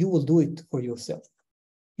you. You will do it for yourself.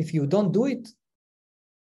 If you don't do it,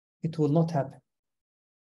 it will not happen.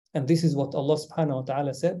 And this is what Allah subhanahu wa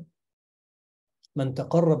ta'ala said. مَنْ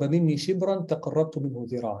تَقَرَّبَ مِنِّي شِبْرًا تَقَرَّبْتُ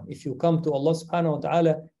مِنْهُ ذِرَاعًا. If you come to Allah subhanahu wa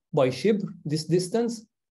ta'ala by shibr, this distance,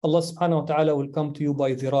 Allah subhanahu wa ta'ala will come to you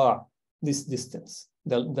by dhira', this distance,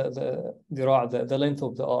 the length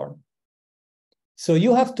of the arm. So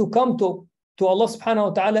you have to come to Allah subhanahu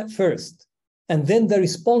wa ta'ala first, and then the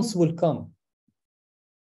response will come.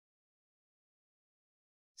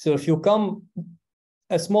 So if you come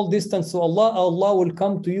a small distance to Allah, Allah will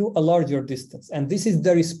come to you a larger distance. And this is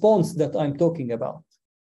the response that I'm talking about.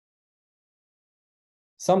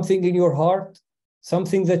 Something in your heart,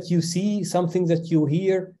 something that you see, something that you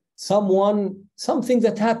hear, something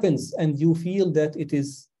that happens, and you feel that it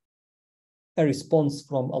is a response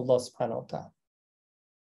from Allah subhanahu wa ta'ala.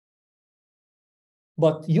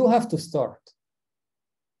 But you have to start.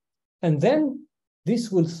 And then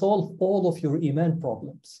this will solve all of your iman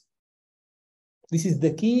problems. This is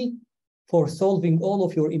the key for solving all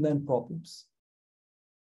of your iman problems.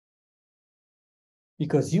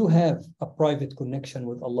 Because you have a private connection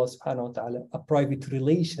with Allah subhanahu wa ta'ala, a private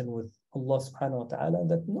relation with Allah subhanahu wa ta'ala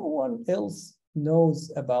that no one else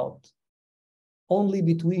knows about. Only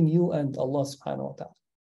between you and Allah subhanahu wa ta'ala.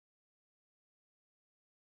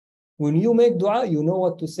 When you make dua, you know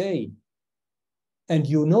what to say. And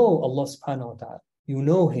you know Allah subhanahu wa ta'ala. You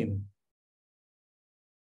know Him.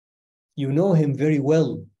 You know Him very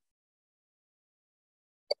well.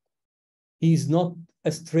 He is not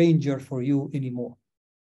a stranger for you anymore.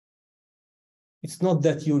 It's not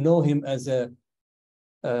that you know Him as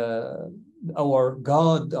our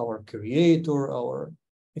God, our Creator,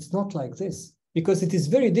 It's not like this. Because it is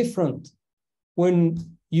very different. When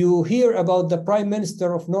you hear about the Prime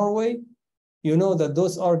Minister of Norway, you know that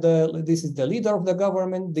this is the leader of the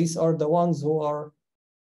government. These are the ones who are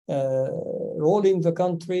ruling the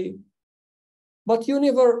country. But you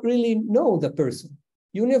never really know the person.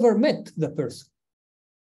 You never met the person.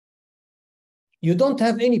 You don't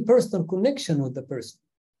have any personal connection with the person.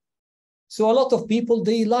 So a lot of people,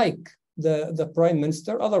 they like the Prime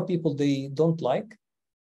Minister. Other people, they don't like.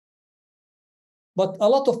 But a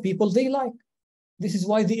lot of people, they like. This is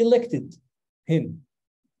why they elected him.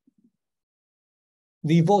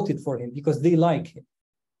 They voted for him because they like him.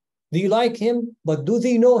 They like him, but do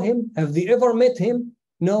they know him? Have they ever met him?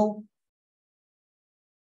 No.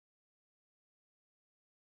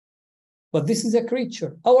 But this is a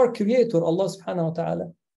creature. Our Creator, Allah subhanahu wa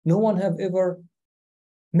ta'ala, no one have ever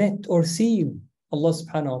met or seen Allah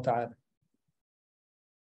subhanahu wa ta'ala.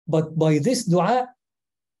 But by this dua,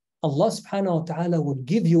 Allah subhanahu wa ta'ala will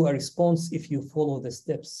give you a response if you follow the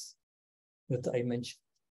steps that I mentioned.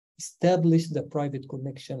 Establish the private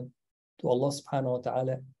connection to Allah subhanahu wa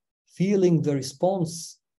ta'ala, feeling the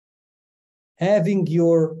response, having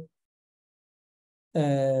your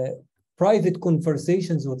private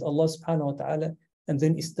conversations with Allah subhanahu wa ta'ala, and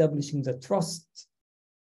then establishing the trust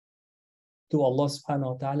to Allah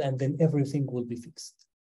subhanahu wa ta'ala, and then everything will be fixed.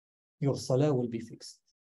 Your salah will be fixed.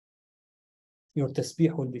 Your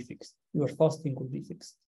tasbih will be fixed. Your fasting will be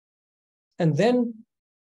fixed. And then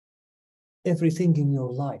everything in your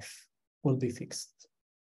life will be fixed.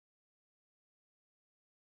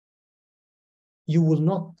 You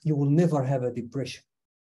will never have a depression,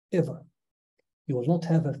 ever. You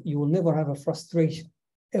will never have a frustration,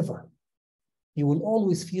 ever. You will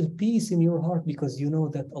always feel peace in your heart because you know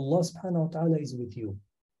that Allah subhanahu wa ta'ala is with you.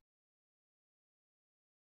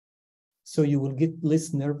 So you will get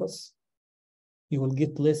less nervous. You will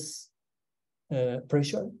get less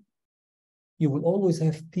pressure. You will always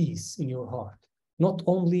have peace in your heart. not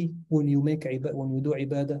only when you do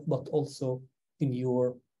ibadah, but also in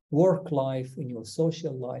your work life, in your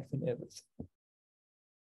social life, in everything.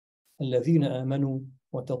 الذين آمنوا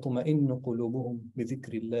وتطمئن قلوبهم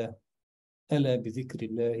بذكر الله ألا بذكر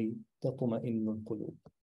الله تطمئن القلوب.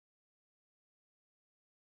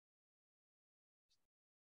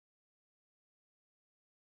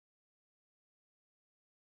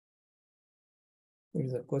 There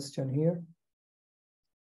is a question here.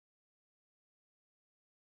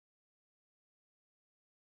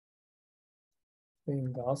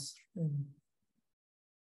 Saying Asr.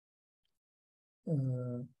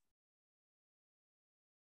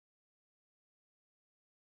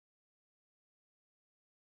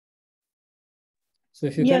 So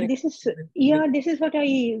if you this is what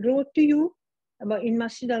I wrote to you about in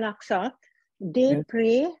Masjid Al-Aqsa. They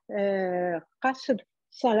pray Qasr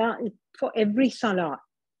Salah for every Salah,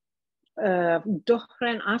 Dhuhr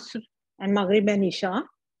and Asr and Maghrib and Isha,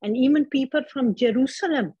 and even people from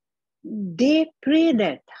Jerusalem, they pray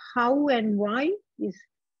that. How and why is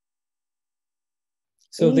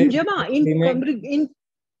so in Jama, they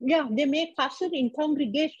make Qasr in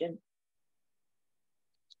congregation.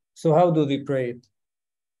 So how do they pray it?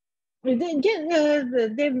 When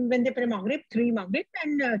they pray Maghrib, 3 Maghrib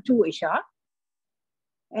and 2 Isha,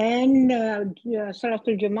 and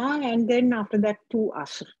Salatul Jama, and then after that 2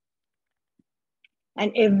 Asr.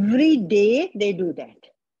 And every day they do that.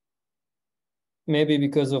 Maybe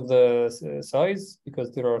because of the size,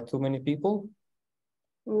 because there are too many people.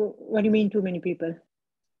 What do you mean too many people?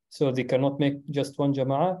 So they cannot make just one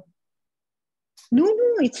Jama'ah? No,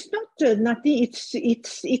 it's not nothing. It's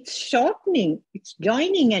shortening. It's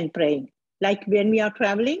joining and praying. Like when we are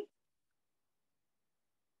traveling.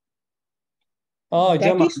 Oh, that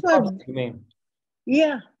Jama'ah, is what you mean?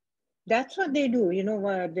 Yeah, that's what they do. You know,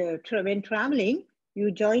 when traveling,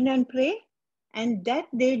 you join and pray, and that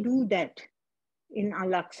they do that in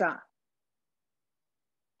Al-Aqsa.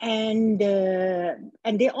 And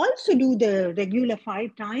they also do the regular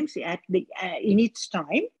 5 times in its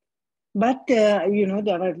time. But, there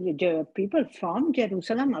are people from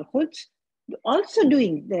Jerusalem, Al-Quds, also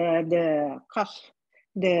doing the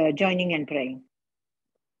joining and praying.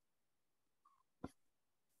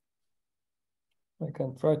 I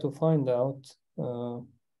can try to find out.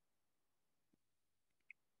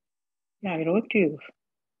 Yeah, I wrote to you.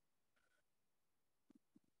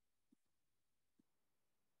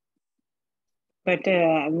 But,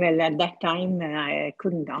 at that time, I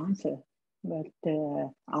couldn't answer. But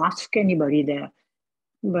ask anybody there.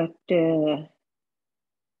 But is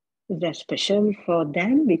that special for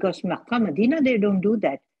them? Because Makkah, Medina, they don't do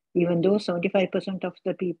that. Even though 75% of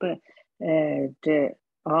the people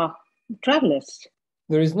are travelers.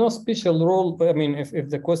 There is no special role. I mean, if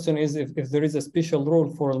the question is if there is a special role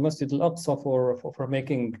for Al-Masjid Al-Aqsa for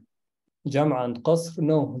making Jam'a and Qasr,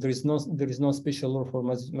 no, there is no special role for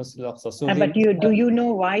Masjid Al-Aqsa. So but do you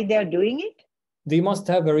know why they're doing it? They must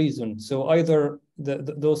have a reason. So either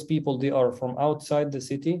those people, they are from outside the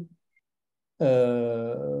city,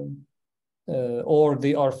 or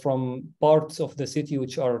they are from parts of the city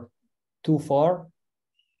which are too far.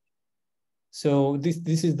 So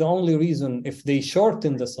this is the only reason. If they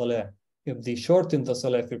shorten the salah, if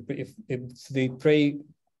they pray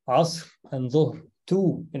Asr and Dhuhr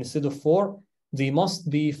 2 instead of 4, they must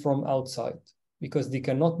be from outside, because they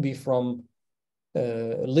cannot be from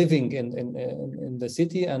living in the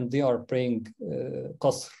city and they are praying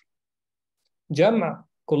Qasr. Jam',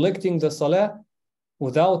 collecting the salah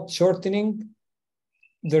without shortening,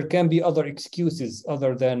 there can be other excuses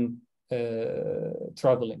other than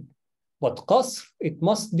traveling. But Qasr, it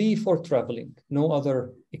must be for traveling, no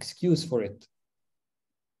other excuse for it.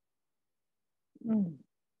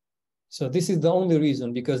 So this is the only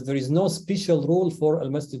reason, because there is no special rule for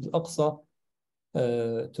Al-Masjid Al-Aqsa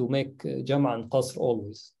to make Jam'a and Qasr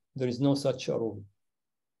always. There is no such a rule.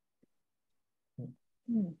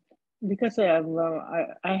 Because I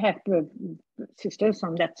have sisters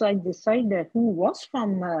on that side, this side, who was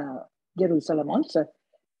from Jerusalem also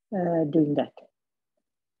doing that.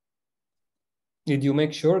 Did you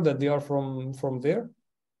make sure that they are from there?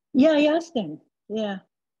 Yeah, I asked them. Yeah.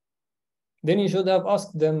 Then you should have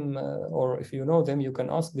asked them, or if you know them, you can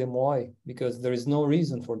ask them why, because there is no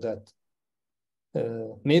reason for that.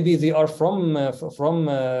 Maybe they are from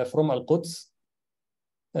Al-Quds,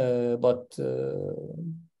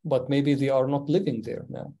 but maybe they are not living there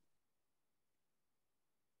now.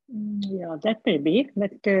 Yeah, that may be.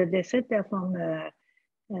 But they said they're from.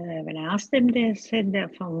 When I asked them, they said they're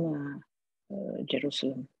from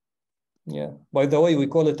Jerusalem. Yeah. By the way, we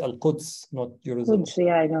call it Al-Quds, not Jerusalem. Quds,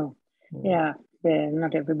 yeah, I know. Yeah.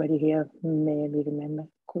 Not everybody here maybe remember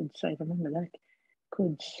Quds. I remember that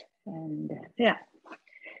Quds, and yeah.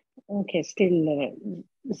 Okay, still,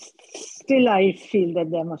 I feel that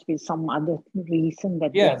there must be some other reason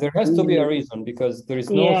that. Yeah, there has to be a reason, because there is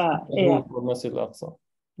no rule for Masjid al-Aqsa.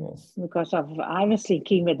 Yes. Because I was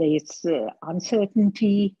thinking whether it's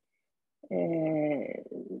uncertainty.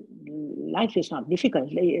 Life is not difficult.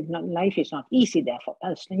 Life is not easy there for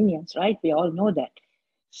Palestinians, right? We all know that.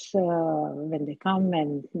 So when they come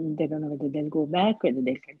and they don't know whether they'll go back, whether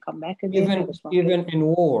they can come back again. Even in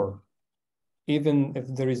war, even if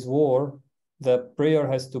there is war, the prayer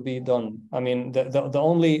has to be done. I mean, the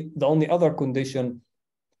only other condition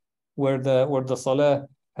where the salah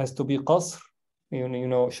has to be qasr,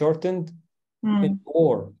 shortened, in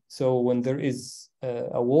war. So when there is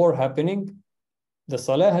a war happening, the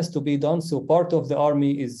salah has to be done. So part of the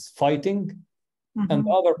army is fighting, and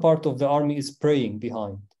the other part of the army is praying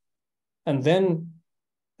behind. And then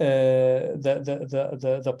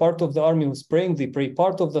the part of the army who's praying, they pray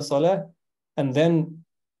part of the salah, and then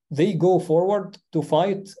they go forward to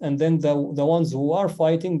fight, and then the ones who are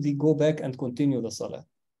fighting, they go back and continue the salah.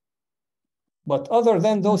 But other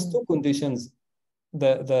than those two conditions,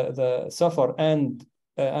 the safar and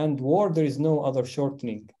war, there is no other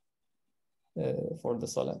shortening for the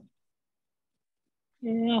salah.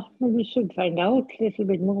 Yeah, we should find out a little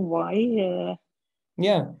bit more why.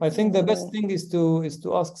 Yeah, I think the best thing is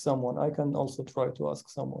to ask someone. I can also try to ask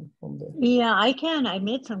someone from there. Yeah, I can. I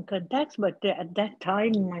made some contacts, but at that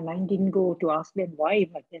time my mind didn't go to ask them why.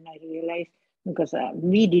 But then I realized, because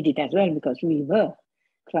we did it as well, because we were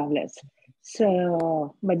travelers.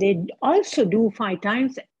 So, but they also do 5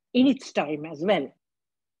 times in its time as well.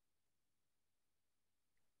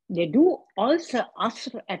 They do also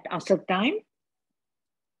Asr at Asr time,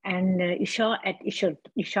 and Isha at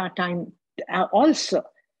Isha time also.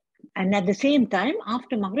 And at the same time,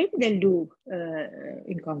 after Maghrib, they'll do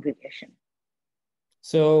in congregation.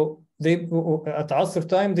 So they at Asr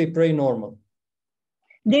time, they pray normal.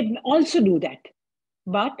 They also do that.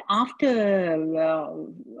 But after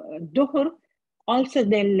Dhuhr, also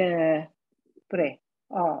they'll pray.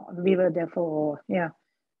 We were there for, yeah.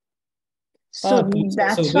 So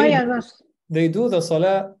that's why I was... They do the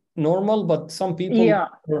salah normal, but some people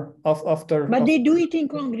after... But they do it in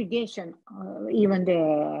congregation, even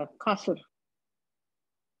the Qasr.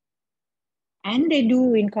 And they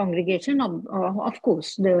do in congregation, of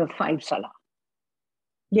course, the 5 salah.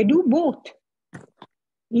 They do both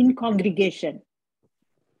in congregation.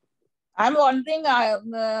 I'm wondering, I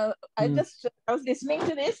was listening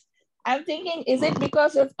to this. I'm thinking, is it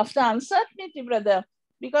because of the uncertainty, brother?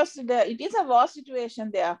 Because it is a war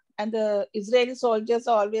situation there, and the Israeli soldiers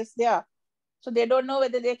are always there. So they don't know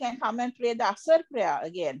whether they can come and pray the Asr prayer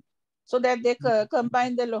again. So that they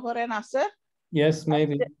combine the Lohor and Asr. Yes,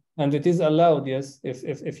 maybe. And it is allowed, yes. If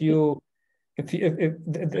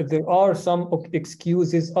there are some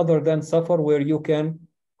excuses other than safar where you can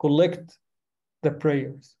collect the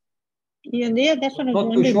prayers. Yeah, that's what I was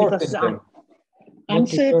wondering, because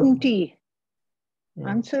uncertainty,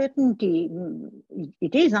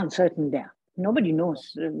 it is uncertain there. Nobody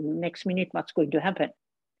knows next minute what's going to happen.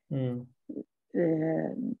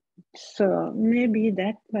 So maybe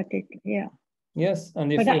that, but yeah. Yes,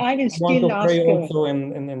 and if I will you want to still pray ask also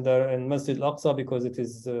in Masjid al-Aqsa, because it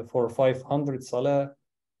is for 500 salah,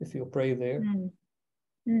 if you pray there.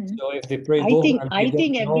 So if they pray I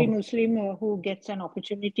think every Muslim who gets an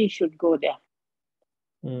opportunity should go there.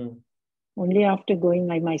 Only after going,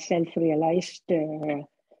 I myself realized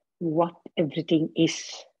what everything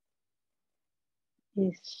is.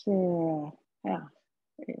 Yeah,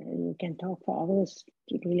 you can talk for hours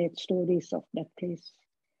to relate stories of that place.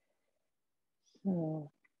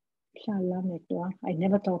 So, inshallah, I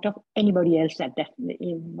never thought of anybody else at that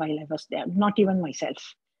while I was there, not even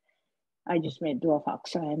myself. I just made dua of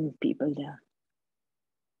Aqsa and people there.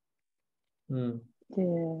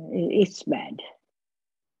 It's bad.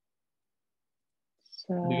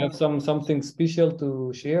 So, do you have something special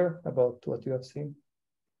to share about what you have seen?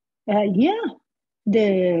 Yeah,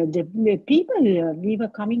 the people, we were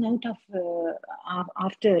coming out of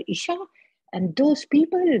after Isha, and those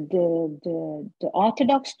people, the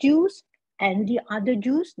Orthodox Jews and the other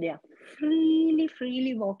Jews, they are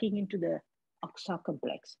freely walking into the Aqsa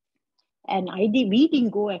complex. And we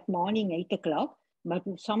didn't go at morning 8 o'clock, but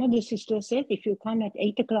some of the sisters said if you come at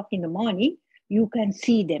 8 o'clock in the morning, you can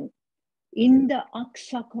see them in the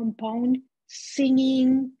Aqsa compound,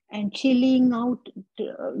 singing and chilling out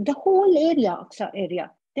the whole area, Aqsa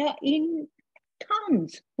area. There are in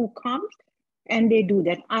tons who comes And they do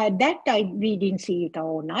that. We didn't see it our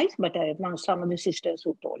own eyes, but some of the sisters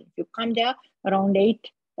who told, if you come there around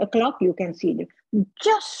 8 o'clock, you can see them,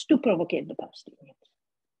 just to provocate the Palestinians.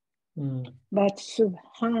 But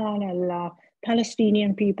subhanallah,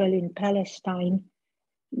 Palestinian people in Palestine,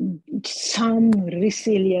 some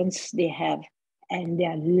resilience they have, and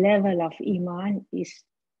their level of iman is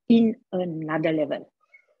in another level.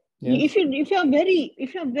 Yes. If you're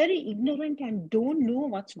very ignorant and don't know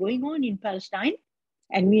what's going on in Palestine,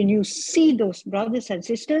 and when you see those brothers and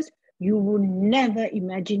sisters, you would never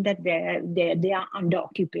imagine that they are under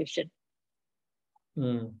occupation.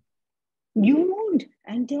 You won't.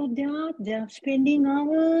 And they're spending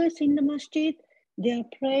hours in the masjid. They're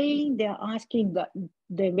praying. They're asking God.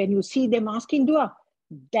 When you see them asking dua,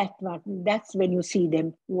 that's when you see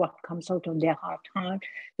them, what comes out of their heart.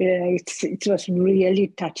 It was really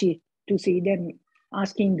touchy to see them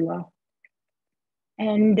asking dua.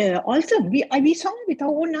 And also, we saw with our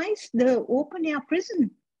own eyes the open air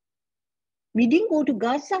prison. We didn't go to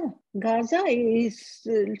Gaza. Gaza is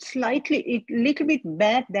little bit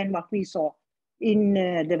bad than what we saw in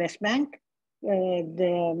the West Bank,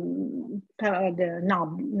 the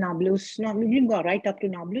Nablus. No, we didn't go right up to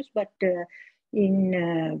Nablus, but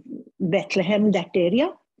in Bethlehem, that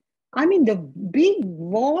area. I mean, the big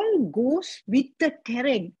wall goes with the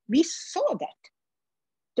terrain. We saw that.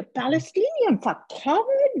 The Palestinians are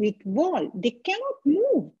covered with wall. They cannot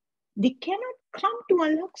move. They cannot come to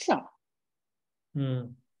Al-Aqsa.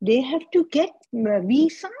 They have to get a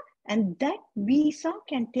visa, and that visa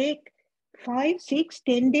can take 5, 6,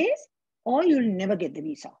 10 days, or you'll never get the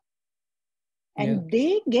visa. And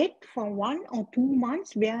they get for 1 or 2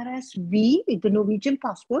 months, whereas we, with the Norwegian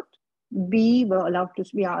passport, we are allowed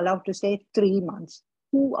to stay 3 months.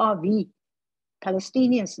 Who are we?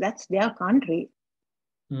 Palestinians, that's their country.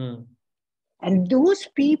 And those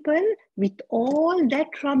people, with all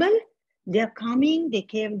that trouble, they're coming,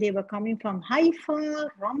 they were coming from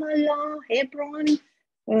Haifa, Ramallah, Hebron,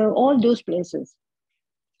 all those places.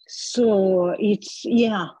 So it's,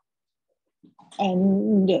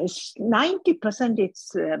 and 90%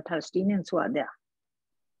 it's Palestinians who are there.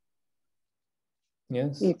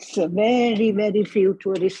 Yes. It's very, very few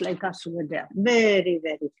tourists like us who are there. Very,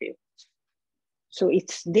 very few. So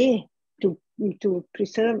it's there to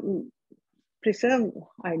preserve,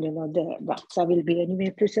 I don't know, the Aqsa will be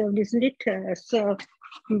anyway preserved, isn't it?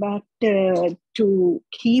 But to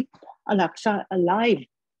keep Al-Aqsa alive,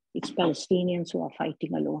 it's Palestinians who are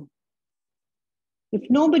fighting alone. If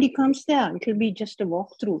nobody comes there, it will be just a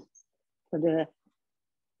walkthrough for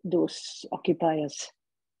those occupiers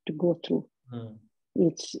to go through.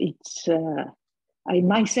 I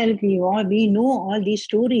myself, we know all these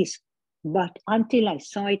stories, but until I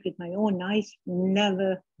saw it with my own eyes,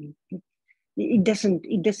 never. It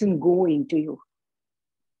doesn't go into you,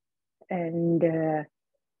 and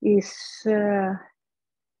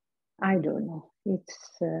I don't know.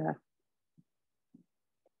 It's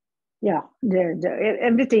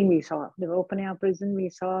everything we saw, the open air prison we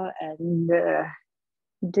saw, and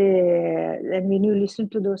when you listen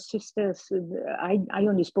to those sisters, I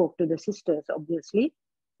only spoke to the sisters, obviously.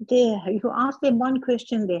 If you ask them one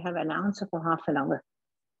question, they have an answer for half an hour.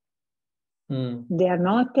 They are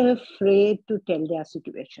not afraid to tell their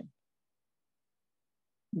situation.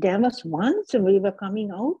 There was once we were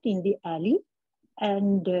coming out in the alley,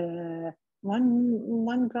 and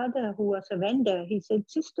one brother who was a vendor, he said,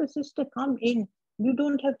 sister, come in. You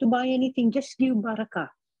don't have to buy anything, just give barakah.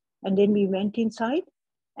 And then we went inside,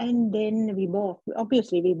 and then we bought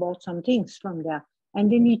some things from there.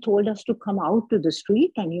 And then he told us to come out to the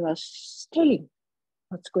street, and he was telling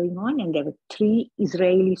what's going on. And there were 3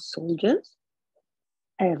 Israeli soldiers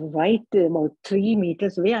right about 3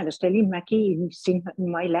 meters away. I was telling Mackie in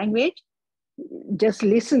my language, just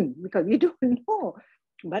listen, because you don't know.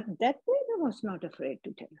 But that brother was not afraid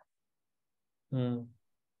to tell.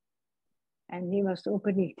 And he was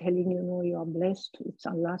openly telling, you are blessed. It's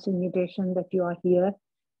Allah's invitation that you are here.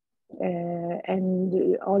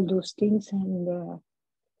 And all those things. And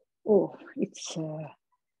it's,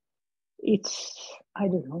 I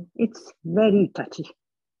don't know, it's very touchy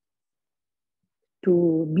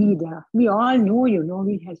to be there. We all know,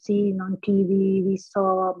 we have seen on TV, we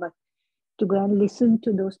saw, but to go and listen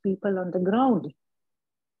to those people on the ground,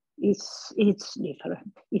 it's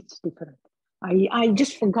different. It's different. I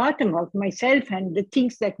just forgot about myself and the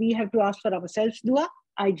things that we have to ask for ourselves, dua,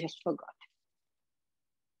 I just forgot.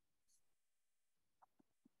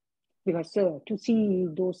 Because to see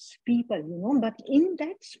those people, but in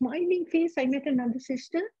that smiling face, I met another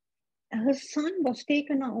sister. Her son was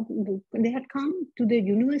taken out. They had come to the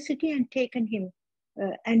university and taken him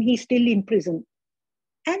and he's still in prison.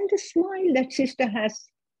 And the smile that sister has,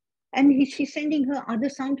 and she's sending her other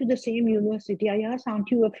son to the same university. I asked,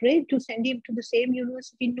 aren't you afraid to send him to the same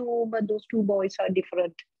university? No, but those two boys are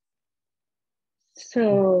different.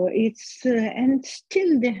 So it's, and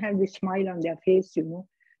still they have this smile on their face, you know.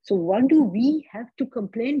 So what do we have to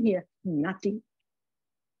complain here? Nothing.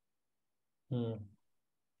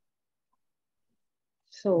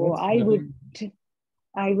 So I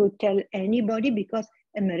would tell anybody, because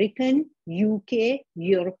American, UK,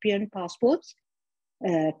 European passports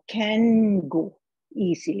can go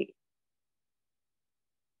easily.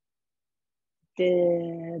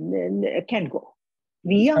 They can go.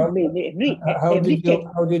 How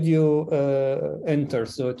did you enter?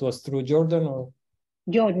 So it was through Jordan or?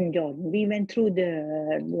 Jordan. We went through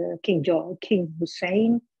the King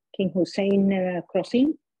Hussein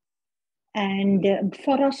crossing. And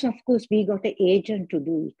for us, of course, we got an agent to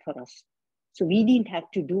do it for us. So we didn't have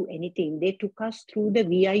to do anything. They took us through the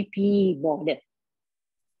VIP border.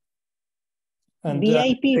 And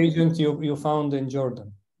VIP agent you found in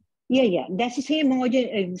Jordan? Yeah. That's the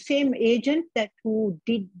same agent that who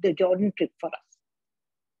did the Jordan trip for us.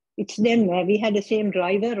 It's them. We had the same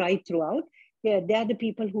driver right throughout. Yeah, they're the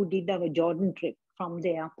people who did our Jordan trip from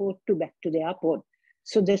the airport to back to the airport.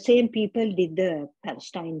 So the same people did the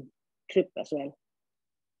Palestine trip as well.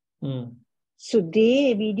 So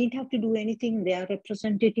we didn't have to do anything. Their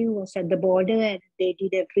representative was at the border and they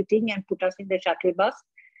did everything and put us in the shuttle bus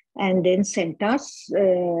and then sent us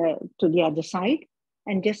to the other side.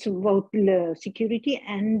 And just about security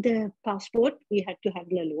and the passport, we had to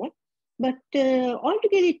handle alone. But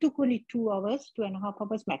altogether, it took only 2 hours, 2.5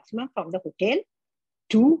 hours maximum from the hotel.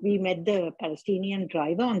 We met the Palestinian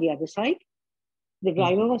driver on the other side. The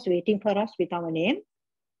driver was waiting for us with our name.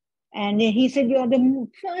 And he said, you are the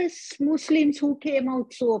first Muslims who came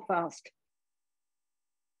out so fast.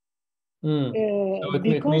 So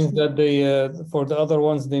it means that they, for the other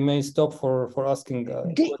ones, they may stop for asking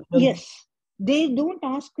questions? Yes. They don't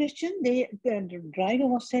ask questions. The driver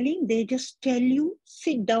was telling, they just tell you,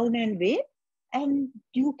 sit down and wait, and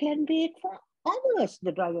you can wait for hours,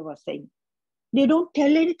 the driver was saying. They don't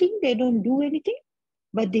tell anything, they don't do anything,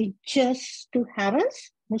 but they just, to have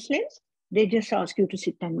us, Muslims, they just ask you to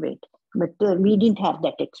sit and wait. But we didn't have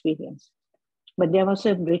that experience. But there was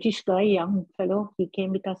a British guy, young fellow, he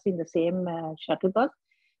came with us in the same shuttle bus.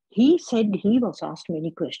 He said he was asked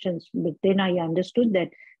many questions, but then I understood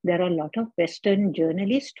that there are a lot of Western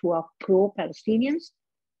journalists who are pro-Palestinians,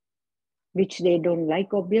 which they don't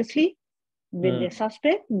like, obviously. When they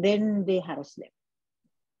suspect, then they harass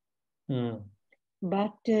them.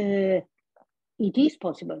 But it is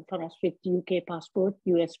possible for us with UK passport,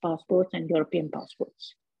 US passports, and European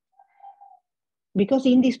passports. Because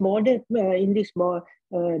in this border, checkpoints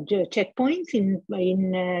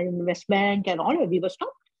in West Bank and all, we were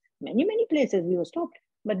stopped. Many places we were stopped.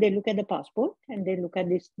 But they look at the passport and they look at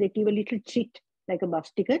this, they give a little sheet like a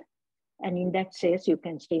bus ticket. And in that says you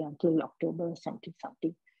can stay until October or something.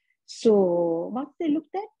 So once they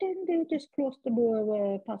looked at, and they just closed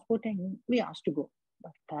the passport and we asked to go.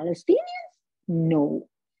 But Palestinians, no.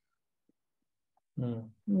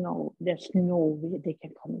 No, there's no way they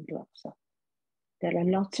can come into Aqsa. There are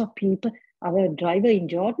lots of people. Our driver in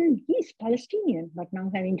Jordan, he's Palestinian, but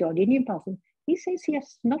now having Jordanian passport. He says he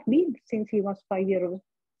has not been since he was 5 years old,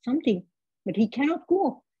 something, but he cannot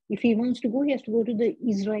go. If he wants to go, he has to go to the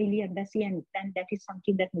Israeli embassy, and that is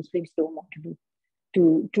something that Muslims don't want to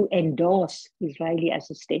do, to endorse Israeli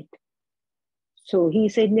as a state. So he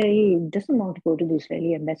said he doesn't want to go to the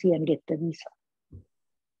Israeli embassy and get the visa.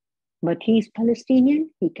 But he's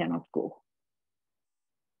Palestinian, he cannot go.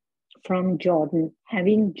 From Jordan,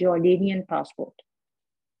 having Jordanian passport.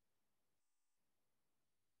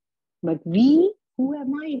 But we, who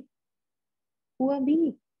am I? Who are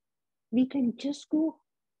we? We can just go.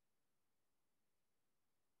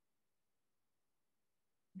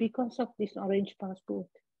 Because of this orange passport.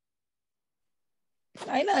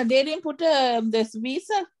 I know, they didn't put this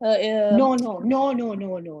visa. No.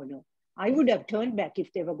 I would have turned back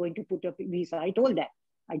if they were going to put a visa. I told that.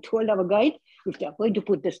 I told our guide, if they're going to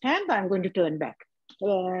put the stamp, I'm going to turn back.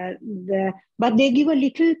 But they give a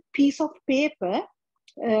little piece of paper.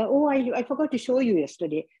 I forgot to show you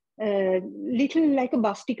yesterday. Little like a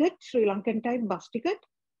bus ticket, Sri Lankan type bus ticket.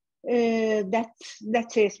 That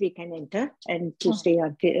says we can enter and to stay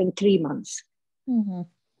until 3 months.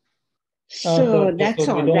 So that's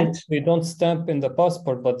all. They don't stamp in the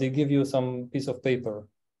passport, but they give you some piece of paper.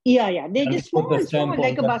 Yeah. They just small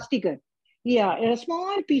like a bus ticket. Yeah, a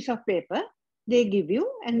small piece of paper they give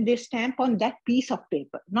you, and they stamp on that piece of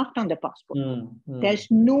paper, not on the passport. There's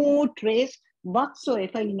no trace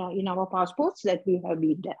whatsoever in our passports that we have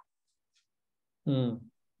been there. Mm.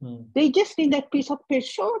 They just need that piece of paper,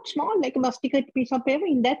 short, small, like a masticate piece of paper,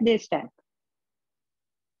 in that they stamp.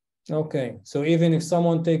 Okay, so even if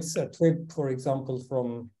someone takes a trip, for example,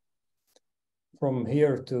 from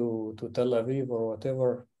here to Tel Aviv or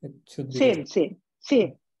whatever, it should be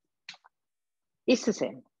same. It's the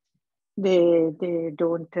same. They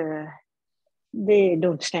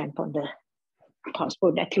don't stamp on the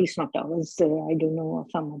passport, at least not ours. I don't know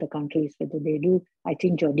some other countries whether they do. I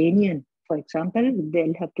think Jordanian, for example,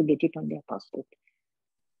 they'll have to get it on their passport.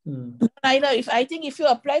 I know. I think if you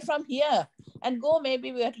apply from here and go,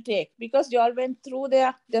 maybe we have to take, because you all went through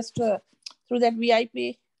there, just through that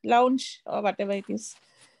VIP lounge or whatever it is.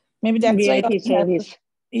 Maybe that's VIP why service.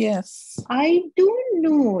 Yes. I don't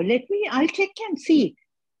know. I'll check and see,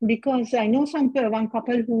 because I know one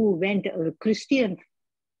couple who went, Christian.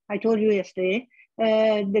 I told you yesterday,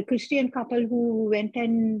 the Christian couple who went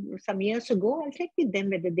some years ago. I'll check with them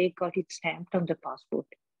whether they got it stamped on the passport.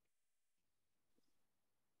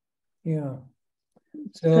 Yeah.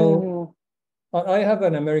 So I have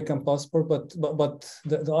an American passport, but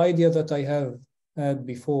the idea that I have had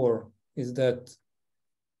before is that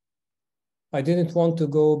I didn't want to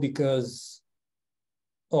go because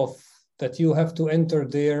of that you have to enter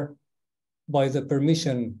there by the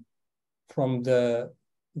permission from the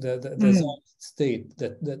state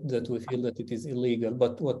that we feel that it is illegal.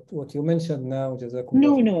 But what you mentioned now,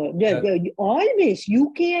 Jazakumullah. No. Always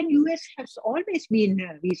UK and US has always been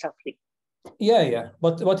visa free. Yeah.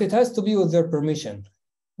 But it has to be with their permission.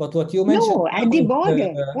 But what you mentioned. No, at the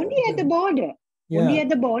border. Only at the border. Yeah. Only at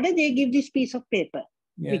the border they give this piece of paper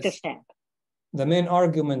with a stamp. The main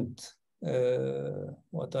argument,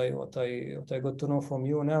 what I got to know from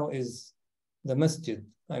you now is the masjid.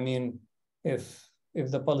 I mean, if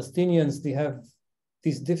the Palestinians, they have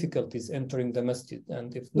these difficulties entering the masjid,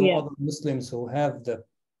 and if no other Muslims who have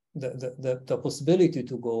the possibility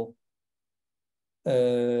to go,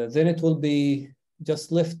 then it will be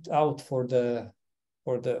just left out for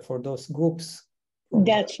those groups.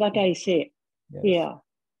 That's what I say. Yes. Yeah,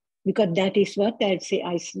 because that is what I say.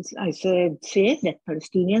 I say that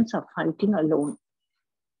Palestinians are fighting alone.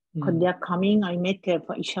 Because they are coming. I met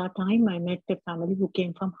for Isha time. I met a family who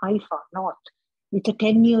came from Haifa, north, with a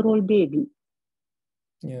 10-year-old baby.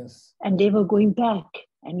 Yes. And they were going back.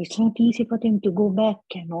 And it's not easy for them to go back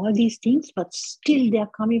and all these things, but still they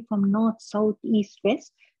are coming from north, south, east,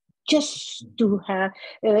 west, just to have.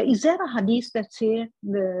 Is there a hadith that says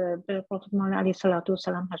the Prophet Muhammad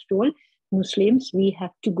ﷺ has told Muslims, we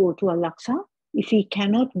have to go to Al-Aqsa. If we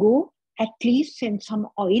cannot go, at least send some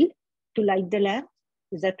oil to light the lamp.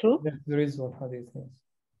 Is that true? Yes, there is one hadith, yes.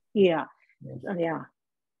 Yeah.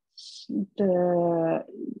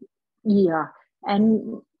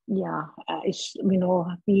 And it's,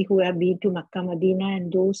 we who have been to Makkah, Medina,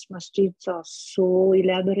 and those masjids are so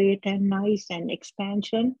elaborate and nice and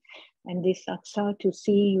expansion. And this Aqsa, to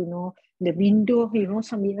see, the window,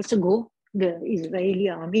 some years ago, the Israeli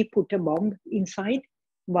army put a bomb inside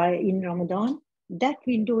in Ramadan. That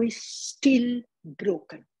window is still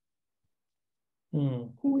broken.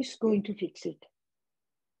 Who is going to fix it?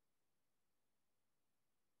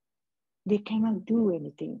 They cannot do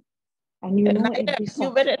anything. And you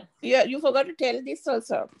forgot to tell this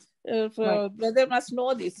also. Brother must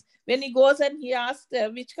know this. When he goes and he asks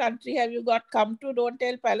which country have you come to, don't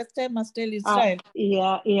tell Palestine, must tell Israel.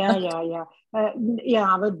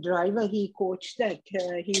 Our driver, he coached that.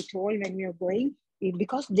 He told when we are going,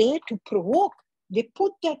 because they, to provoke, they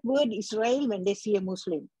put that word Israel when they see a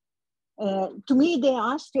Muslim. To me, they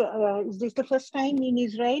asked, is this the first time in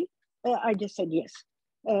Israel? I just said yes.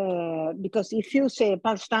 Because if you say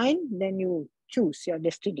Palestine, then you choose your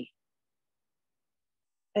destiny.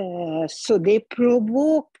 So they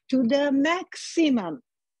provoke to the maximum.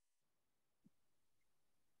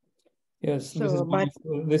 Yes,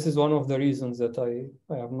 this is one of the reasons that I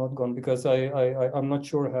have not gone, because I'm not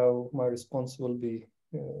sure how my response will be.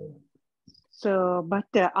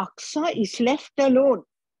 But Aqsa is left alone.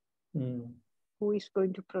 Who is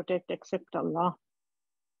going to protect except Allah?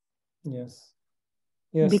 Yes.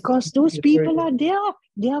 Because those people are there.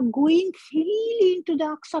 They are going freely into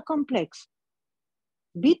the Aqsa complex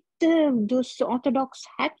with those Orthodox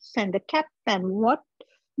hats and the cap and what.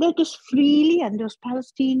 They're just freely, and those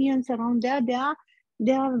Palestinians around there,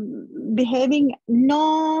 they are behaving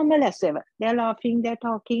normal as ever. They're laughing, they're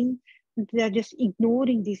talking, they're just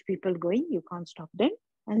ignoring these people going. You can't stop them.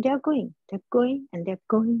 And they're going, and they're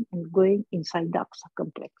going and going inside the Aqsa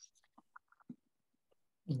complex.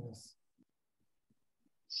 Yes.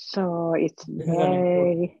 So it's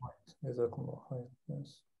very...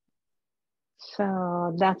 Yes.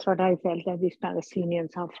 So that's what I felt, that these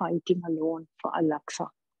Palestinians are fighting alone for Al-Aqsa.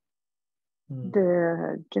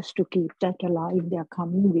 Just to keep that alive, they are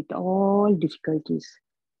coming with all difficulties.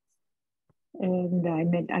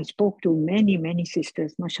 And I spoke to many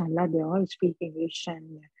sisters, mashallah, they all speak English,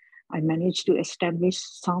 and I managed to establish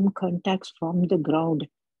some contacts from the ground.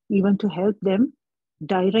 Even to help them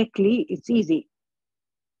directly, it's easy.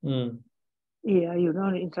 Yeah, you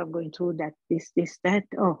know, instead of going through that, this, that.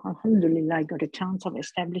 Oh, alhamdulillah, I got a chance of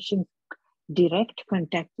establishing direct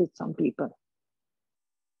contact with some people.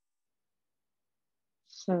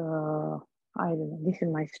 So, I don't know, this is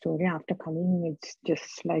my story. After coming, it's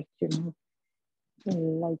just like, you know,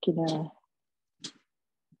 like in a...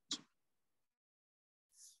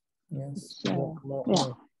 Yes. So,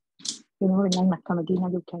 yeah. You know, in Makkah,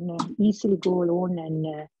 Medina, you can easily go alone, and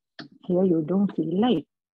here you don't feel like.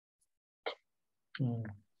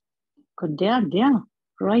 Because they are there,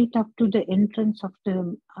 right up to the entrance of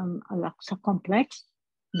the Al-Aqsa complex.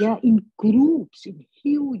 They are in groups, in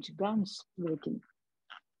huge guns waiting.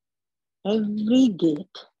 Every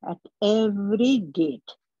gate, at every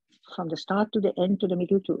gate, from the start to the end, to the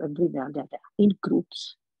middle, to everywhere, they're there, in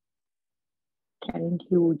groups, carrying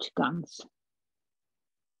huge guns.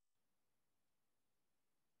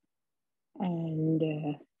 And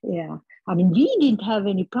yeah, I mean, we didn't have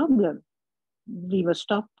any problem. We were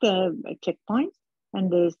stopped at checkpoints,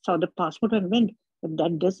 and they saw the passport and went. But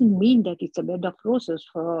that doesn't mean that it's a bed of roses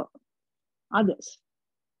for others.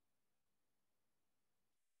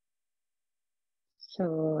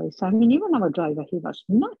 So, I mean, even our driver, he was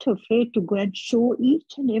not afraid to go and show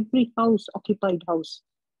each and every house, occupied house.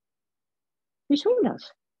 He showed us.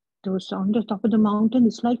 Those on the top of the mountain,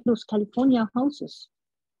 it's like those California houses.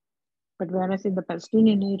 But whereas in the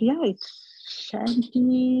Palestinian area, it's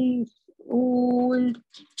shanty, old.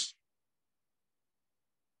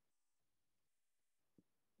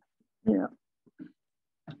 Yeah.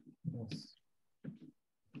 Yes.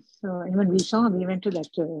 So even we went to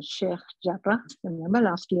that Sheikh Jarrah, remember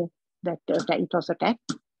last year that it was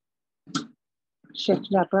attacked? Sheikh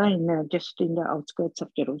Jarrah, just in the outskirts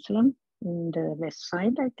of Jerusalem, in the west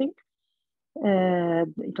side, I think.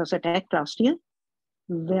 It was attacked last year,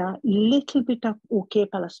 where little bit of okay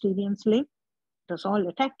Palestinians live. It was all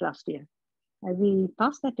attacked last year. We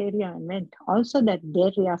passed that area and went. Also that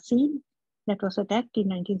Deir Yassin that was attacked in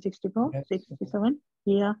 1964, yes. 67.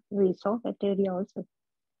 Yeah, we saw that area also.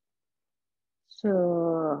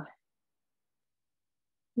 So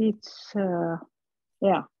it's,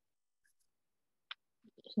 yeah.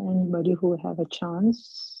 So anybody who have a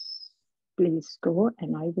chance, please go,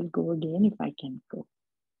 and I will go again if I can go.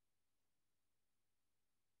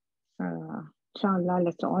 Inshallah,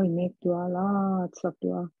 let's all make dua, lots of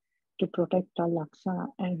dua to protect Al-Aqsa.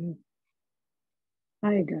 And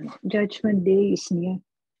I don't know, Judgment Day is near.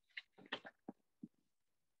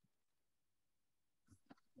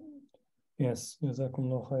 Yes,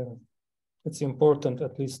 Jazakumullah khairan. It's important,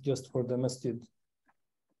 at least just for the masjid.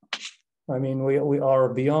 I mean, we are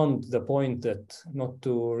beyond the point that not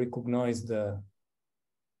to recognize the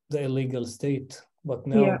illegal state, but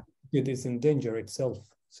now it is in danger itself.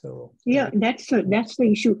 So yeah, that's the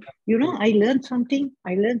issue. You know, I learned something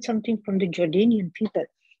from the Jordanian people.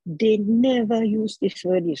 They never use this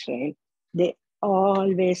word Israel. They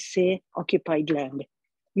always say occupied land.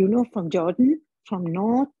 You know, from Jordan, from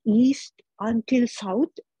north, east until south,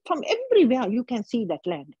 from everywhere you can see that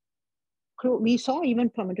land. We saw even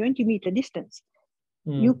from a 20-meter distance.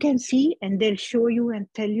 You can see, and they'll show you and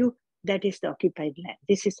tell you that is the occupied land.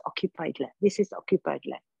 This is occupied land. This is occupied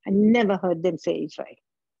land. I never heard them say Israel.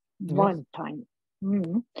 Yes. One time.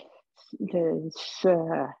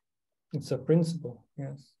 It's a principle,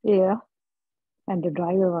 yes. Yeah. And the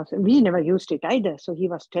driver we never used it either. So he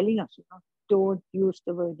was telling us, you know, don't use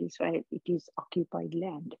the word Israel. It is occupied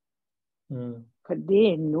land. But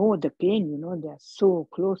they know the pain, you know, they're so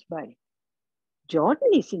close by.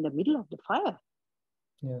 Jordan is in the middle of the fire.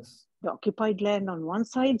 Yes. The occupied land on one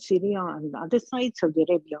side, Syria on the other side, Saudi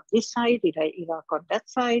Arabia on this side, Iraq on that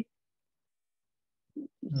side.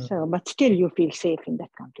 So, but still you feel safe in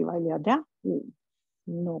that country while you're there.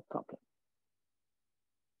 No problem.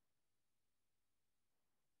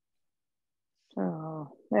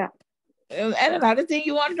 So, yeah. And another thing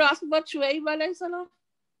you want to ask about Shuaib alayhi salam?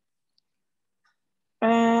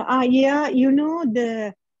 Yeah, you know,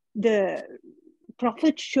 the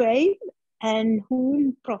Prophet Shuaib and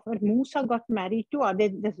whom Prophet Musa got married to, are they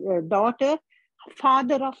the daughter,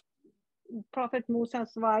 father of Prophet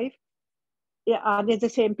Musa's wife? Yeah, are they the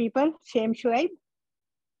same people? Same Shuaib?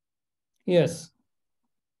 Yes.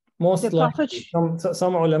 Most The likely, Prophet,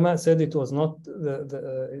 some ulama said it was not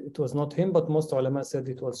it was not him, but most ulama said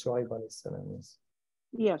it was Shu'aib alayhi salam. Yes.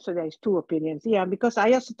 yeah, so there's two opinions. Yeah, because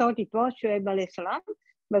I also thought it was Shu'aib alayhi salam,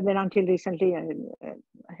 but then until recently I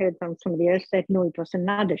heard from somebody else that no, it was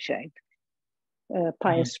another Shu'aib,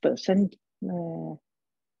 pious person.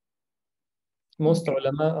 Most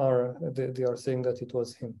ulama are they are saying that it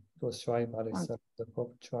was him. It was Shu'aib alayhi salam, the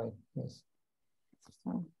Prophet Shu'aib. Yes.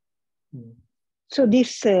 So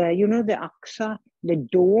this, you know, the Aqsa, the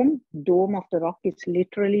dome of the rock, it's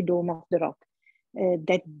literally dome of the rock.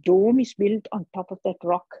 That dome is built on top of that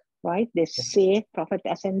rock, right? They say Prophet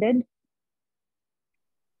ascended.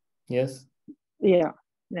 Yes. Yeah,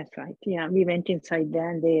 that's right. Yeah, we went inside there,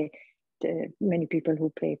 and many people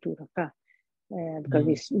who pray to Raqqa,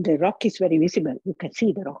 because the rock is very visible. You can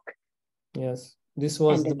see the rock. Yes, this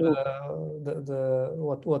was the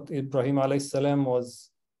what Ibrahim alayhi salam was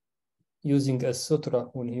using as sutra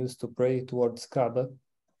when he used to pray towards Kaaba.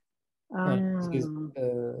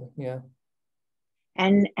 Yeah.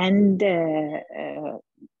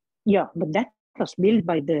 Yeah, but that was built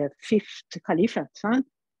by the 5th Khalifa, son.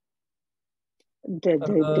 The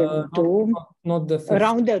dome, not the 5th.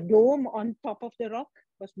 Around the dome on top of the rock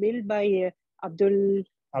was built by Abdul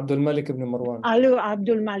Malik ibn Marwan.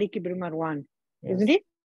 Abdul Malik ibn Marwan, yes. Isn't it?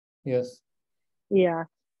 Yes. Yeah,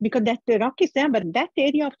 because the rock is there, but that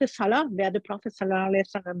area of the Salah where the Prophet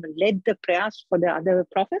ﷺ led the prayers for the other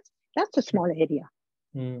prophets, that's a small area.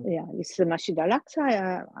 Yeah, it's the Masjid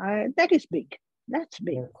Al-Aqsa. That is big. That's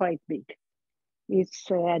big, quite big. It's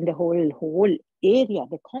and the whole area,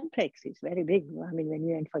 the complex is very big. I mean, when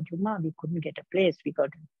we went for Jummah, we couldn't get a place. We got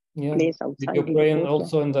a place outside. Did you pray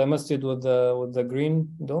also in the masjid with the green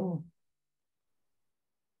dome?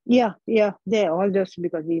 Yeah, there all just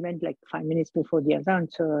because we went like 5 minutes before the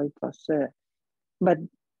Adhan, so it was. But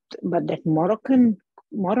that Moroccan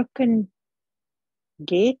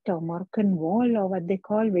gate or Moroccan wall or what they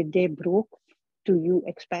call, where they broke to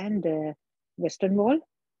expand the Western Wall.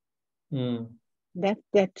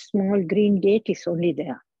 That small green gate is only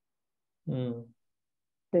there.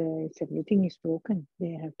 Everything is broken.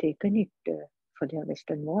 They have taken it for their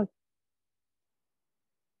Western Wall.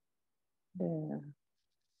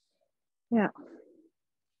 Yeah.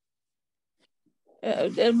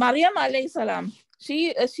 Maryam alayhi salam,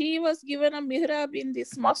 she was given a mihrab in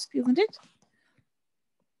this mosque, isn't it?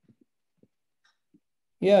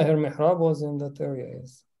 Yeah, her mihrab was in that area.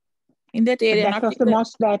 Yes. In that area. That was the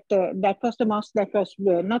mosque that was the mosque that was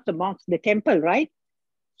not the mosque, the temple, right?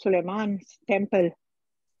 Suleiman's temple.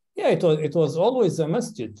 Yeah, it was always a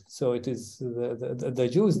masjid. So it is the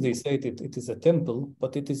Jews, they say it is a temple,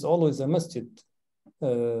 but it is always a masjid.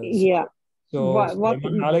 Yeah. So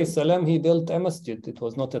Sulaiman alayhi salam, he built a masjid. It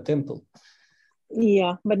was not a temple.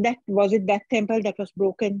 Yeah, but that temple that was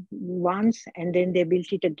broken once, and then they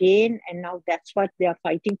built it again, and now that's what they are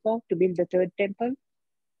fighting for, to build the third temple.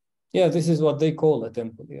 Yeah, this is what they call a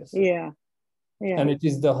temple. Yes. Yeah. And it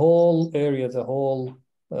is the whole area, the whole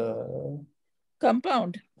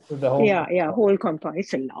compound. Whole compound.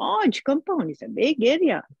 It's a large compound. It's a big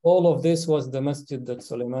area. All of this was the masjid that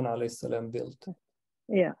Sulaiman alayhi salam built.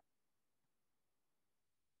 Yeah.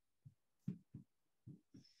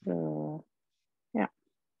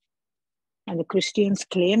 And the Christians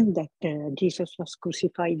claim that Jesus was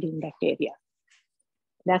crucified in that area.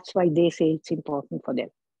 That's why they say it's important for them.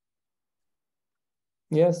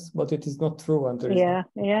 Yes, but it is not true. And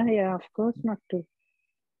Of course not true.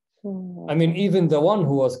 So, I mean, even the one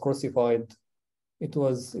who was crucified, it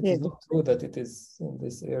is not true that it is in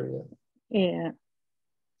this area. Yeah.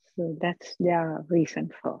 So that's their reason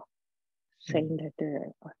for saying that.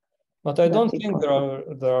 But I don't think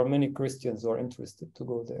there are many Christians who are interested to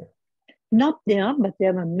go there. Not there, but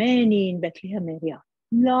there were many in Bethlehem area.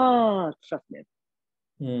 Lots of them.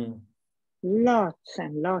 Lots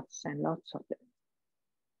and lots and lots of them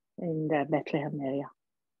in the Bethlehem area.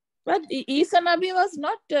 But Isa Nabi was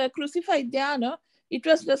not crucified there, no? It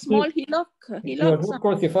was the small hillock. He was not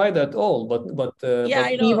crucified at all, but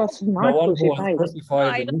I know. He was not the one crucified. who was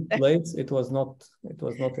crucified in this place, it was not in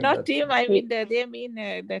not that him. I mean, they mean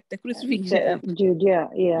that the crucifixion. Judea,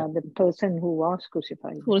 the person who was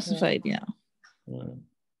crucified. Crucified, yeah.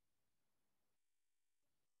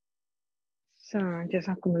 So,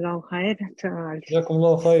 Jazakumullah khair.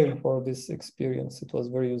 Jazakumullah khair for this experience. It was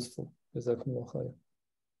very useful. Jazakumullah khair.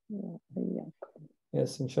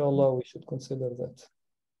 Yes, inshallah, we should consider that.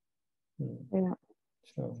 Yeah.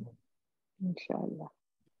 Inshallah.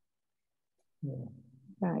 Yeah.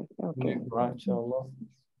 Right, okay. Inshallah.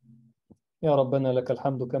 يا ربنا لك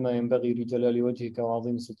الحمد كما ينبغي لجلال وجهك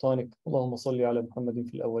وعظيم سلطانك. اللهم صل على محمد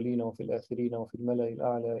في الأولين وفي الآخرين وفي الملأ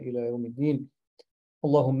الأعلى إلى يوم الدين.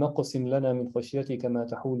 اللهم اقسم لنا من خشيتك ما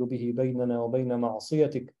تحول به بيننا وبين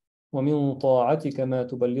معصيتك، ومن طاعتك ما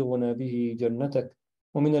تبلغنا به جنتك،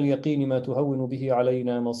 ومن اليقين ما تهون به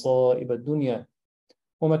علينا مصائب الدنيا.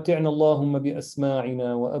 ومتعنا اللهم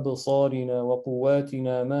بأسماعنا وأبصارنا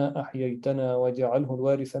وقواتنا ما أحييتنا، واجعله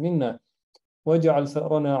الوارث منا، واجعل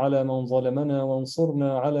ثأرنا على من ظلمنا،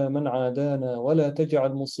 وانصرنا على من عادانا، ولا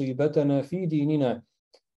تجعل مصيبتنا في ديننا،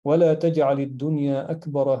 ولا تجعل الدنيا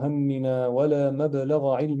أكبر همنا ولا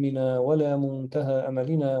مبلغ علمنا ولا منتهى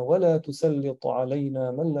أملنا، ولا تسلط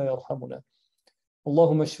علينا من لا يرحمنا.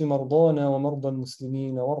 اللهم اشف مرضانا ومرضى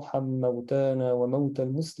المسلمين، وارحم موتانا وموتى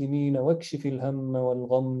المسلمين، واكشف الهم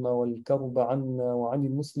والغم والكرب عنا وعن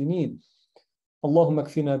المسلمين. اللهم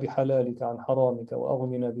اكفنا بحلالك عن حرامك،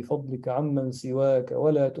 وأغننا بفضلك عمن سواك،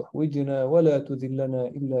 ولا تحوجنا ولا تذلنا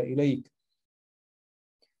إلا إليك.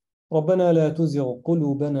 ربنا لا تزغ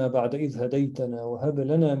قلوبنا بعد إذ هديتنا، وهب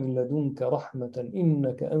لنا من لدنك رحمة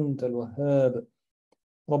إنك أنت الوهاب.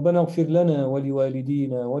 ربنا اغفر لنا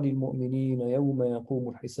ولوالدينا وللمؤمنين يوم يقوم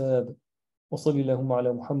الحساب. وصل اللهم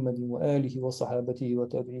على محمد وآله وصحابته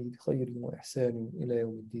وتابعيه بخير وإحسان إلى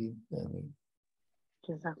يوم الدين. آمين.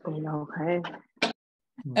 جزاكم الله خير.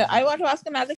 I want to ask another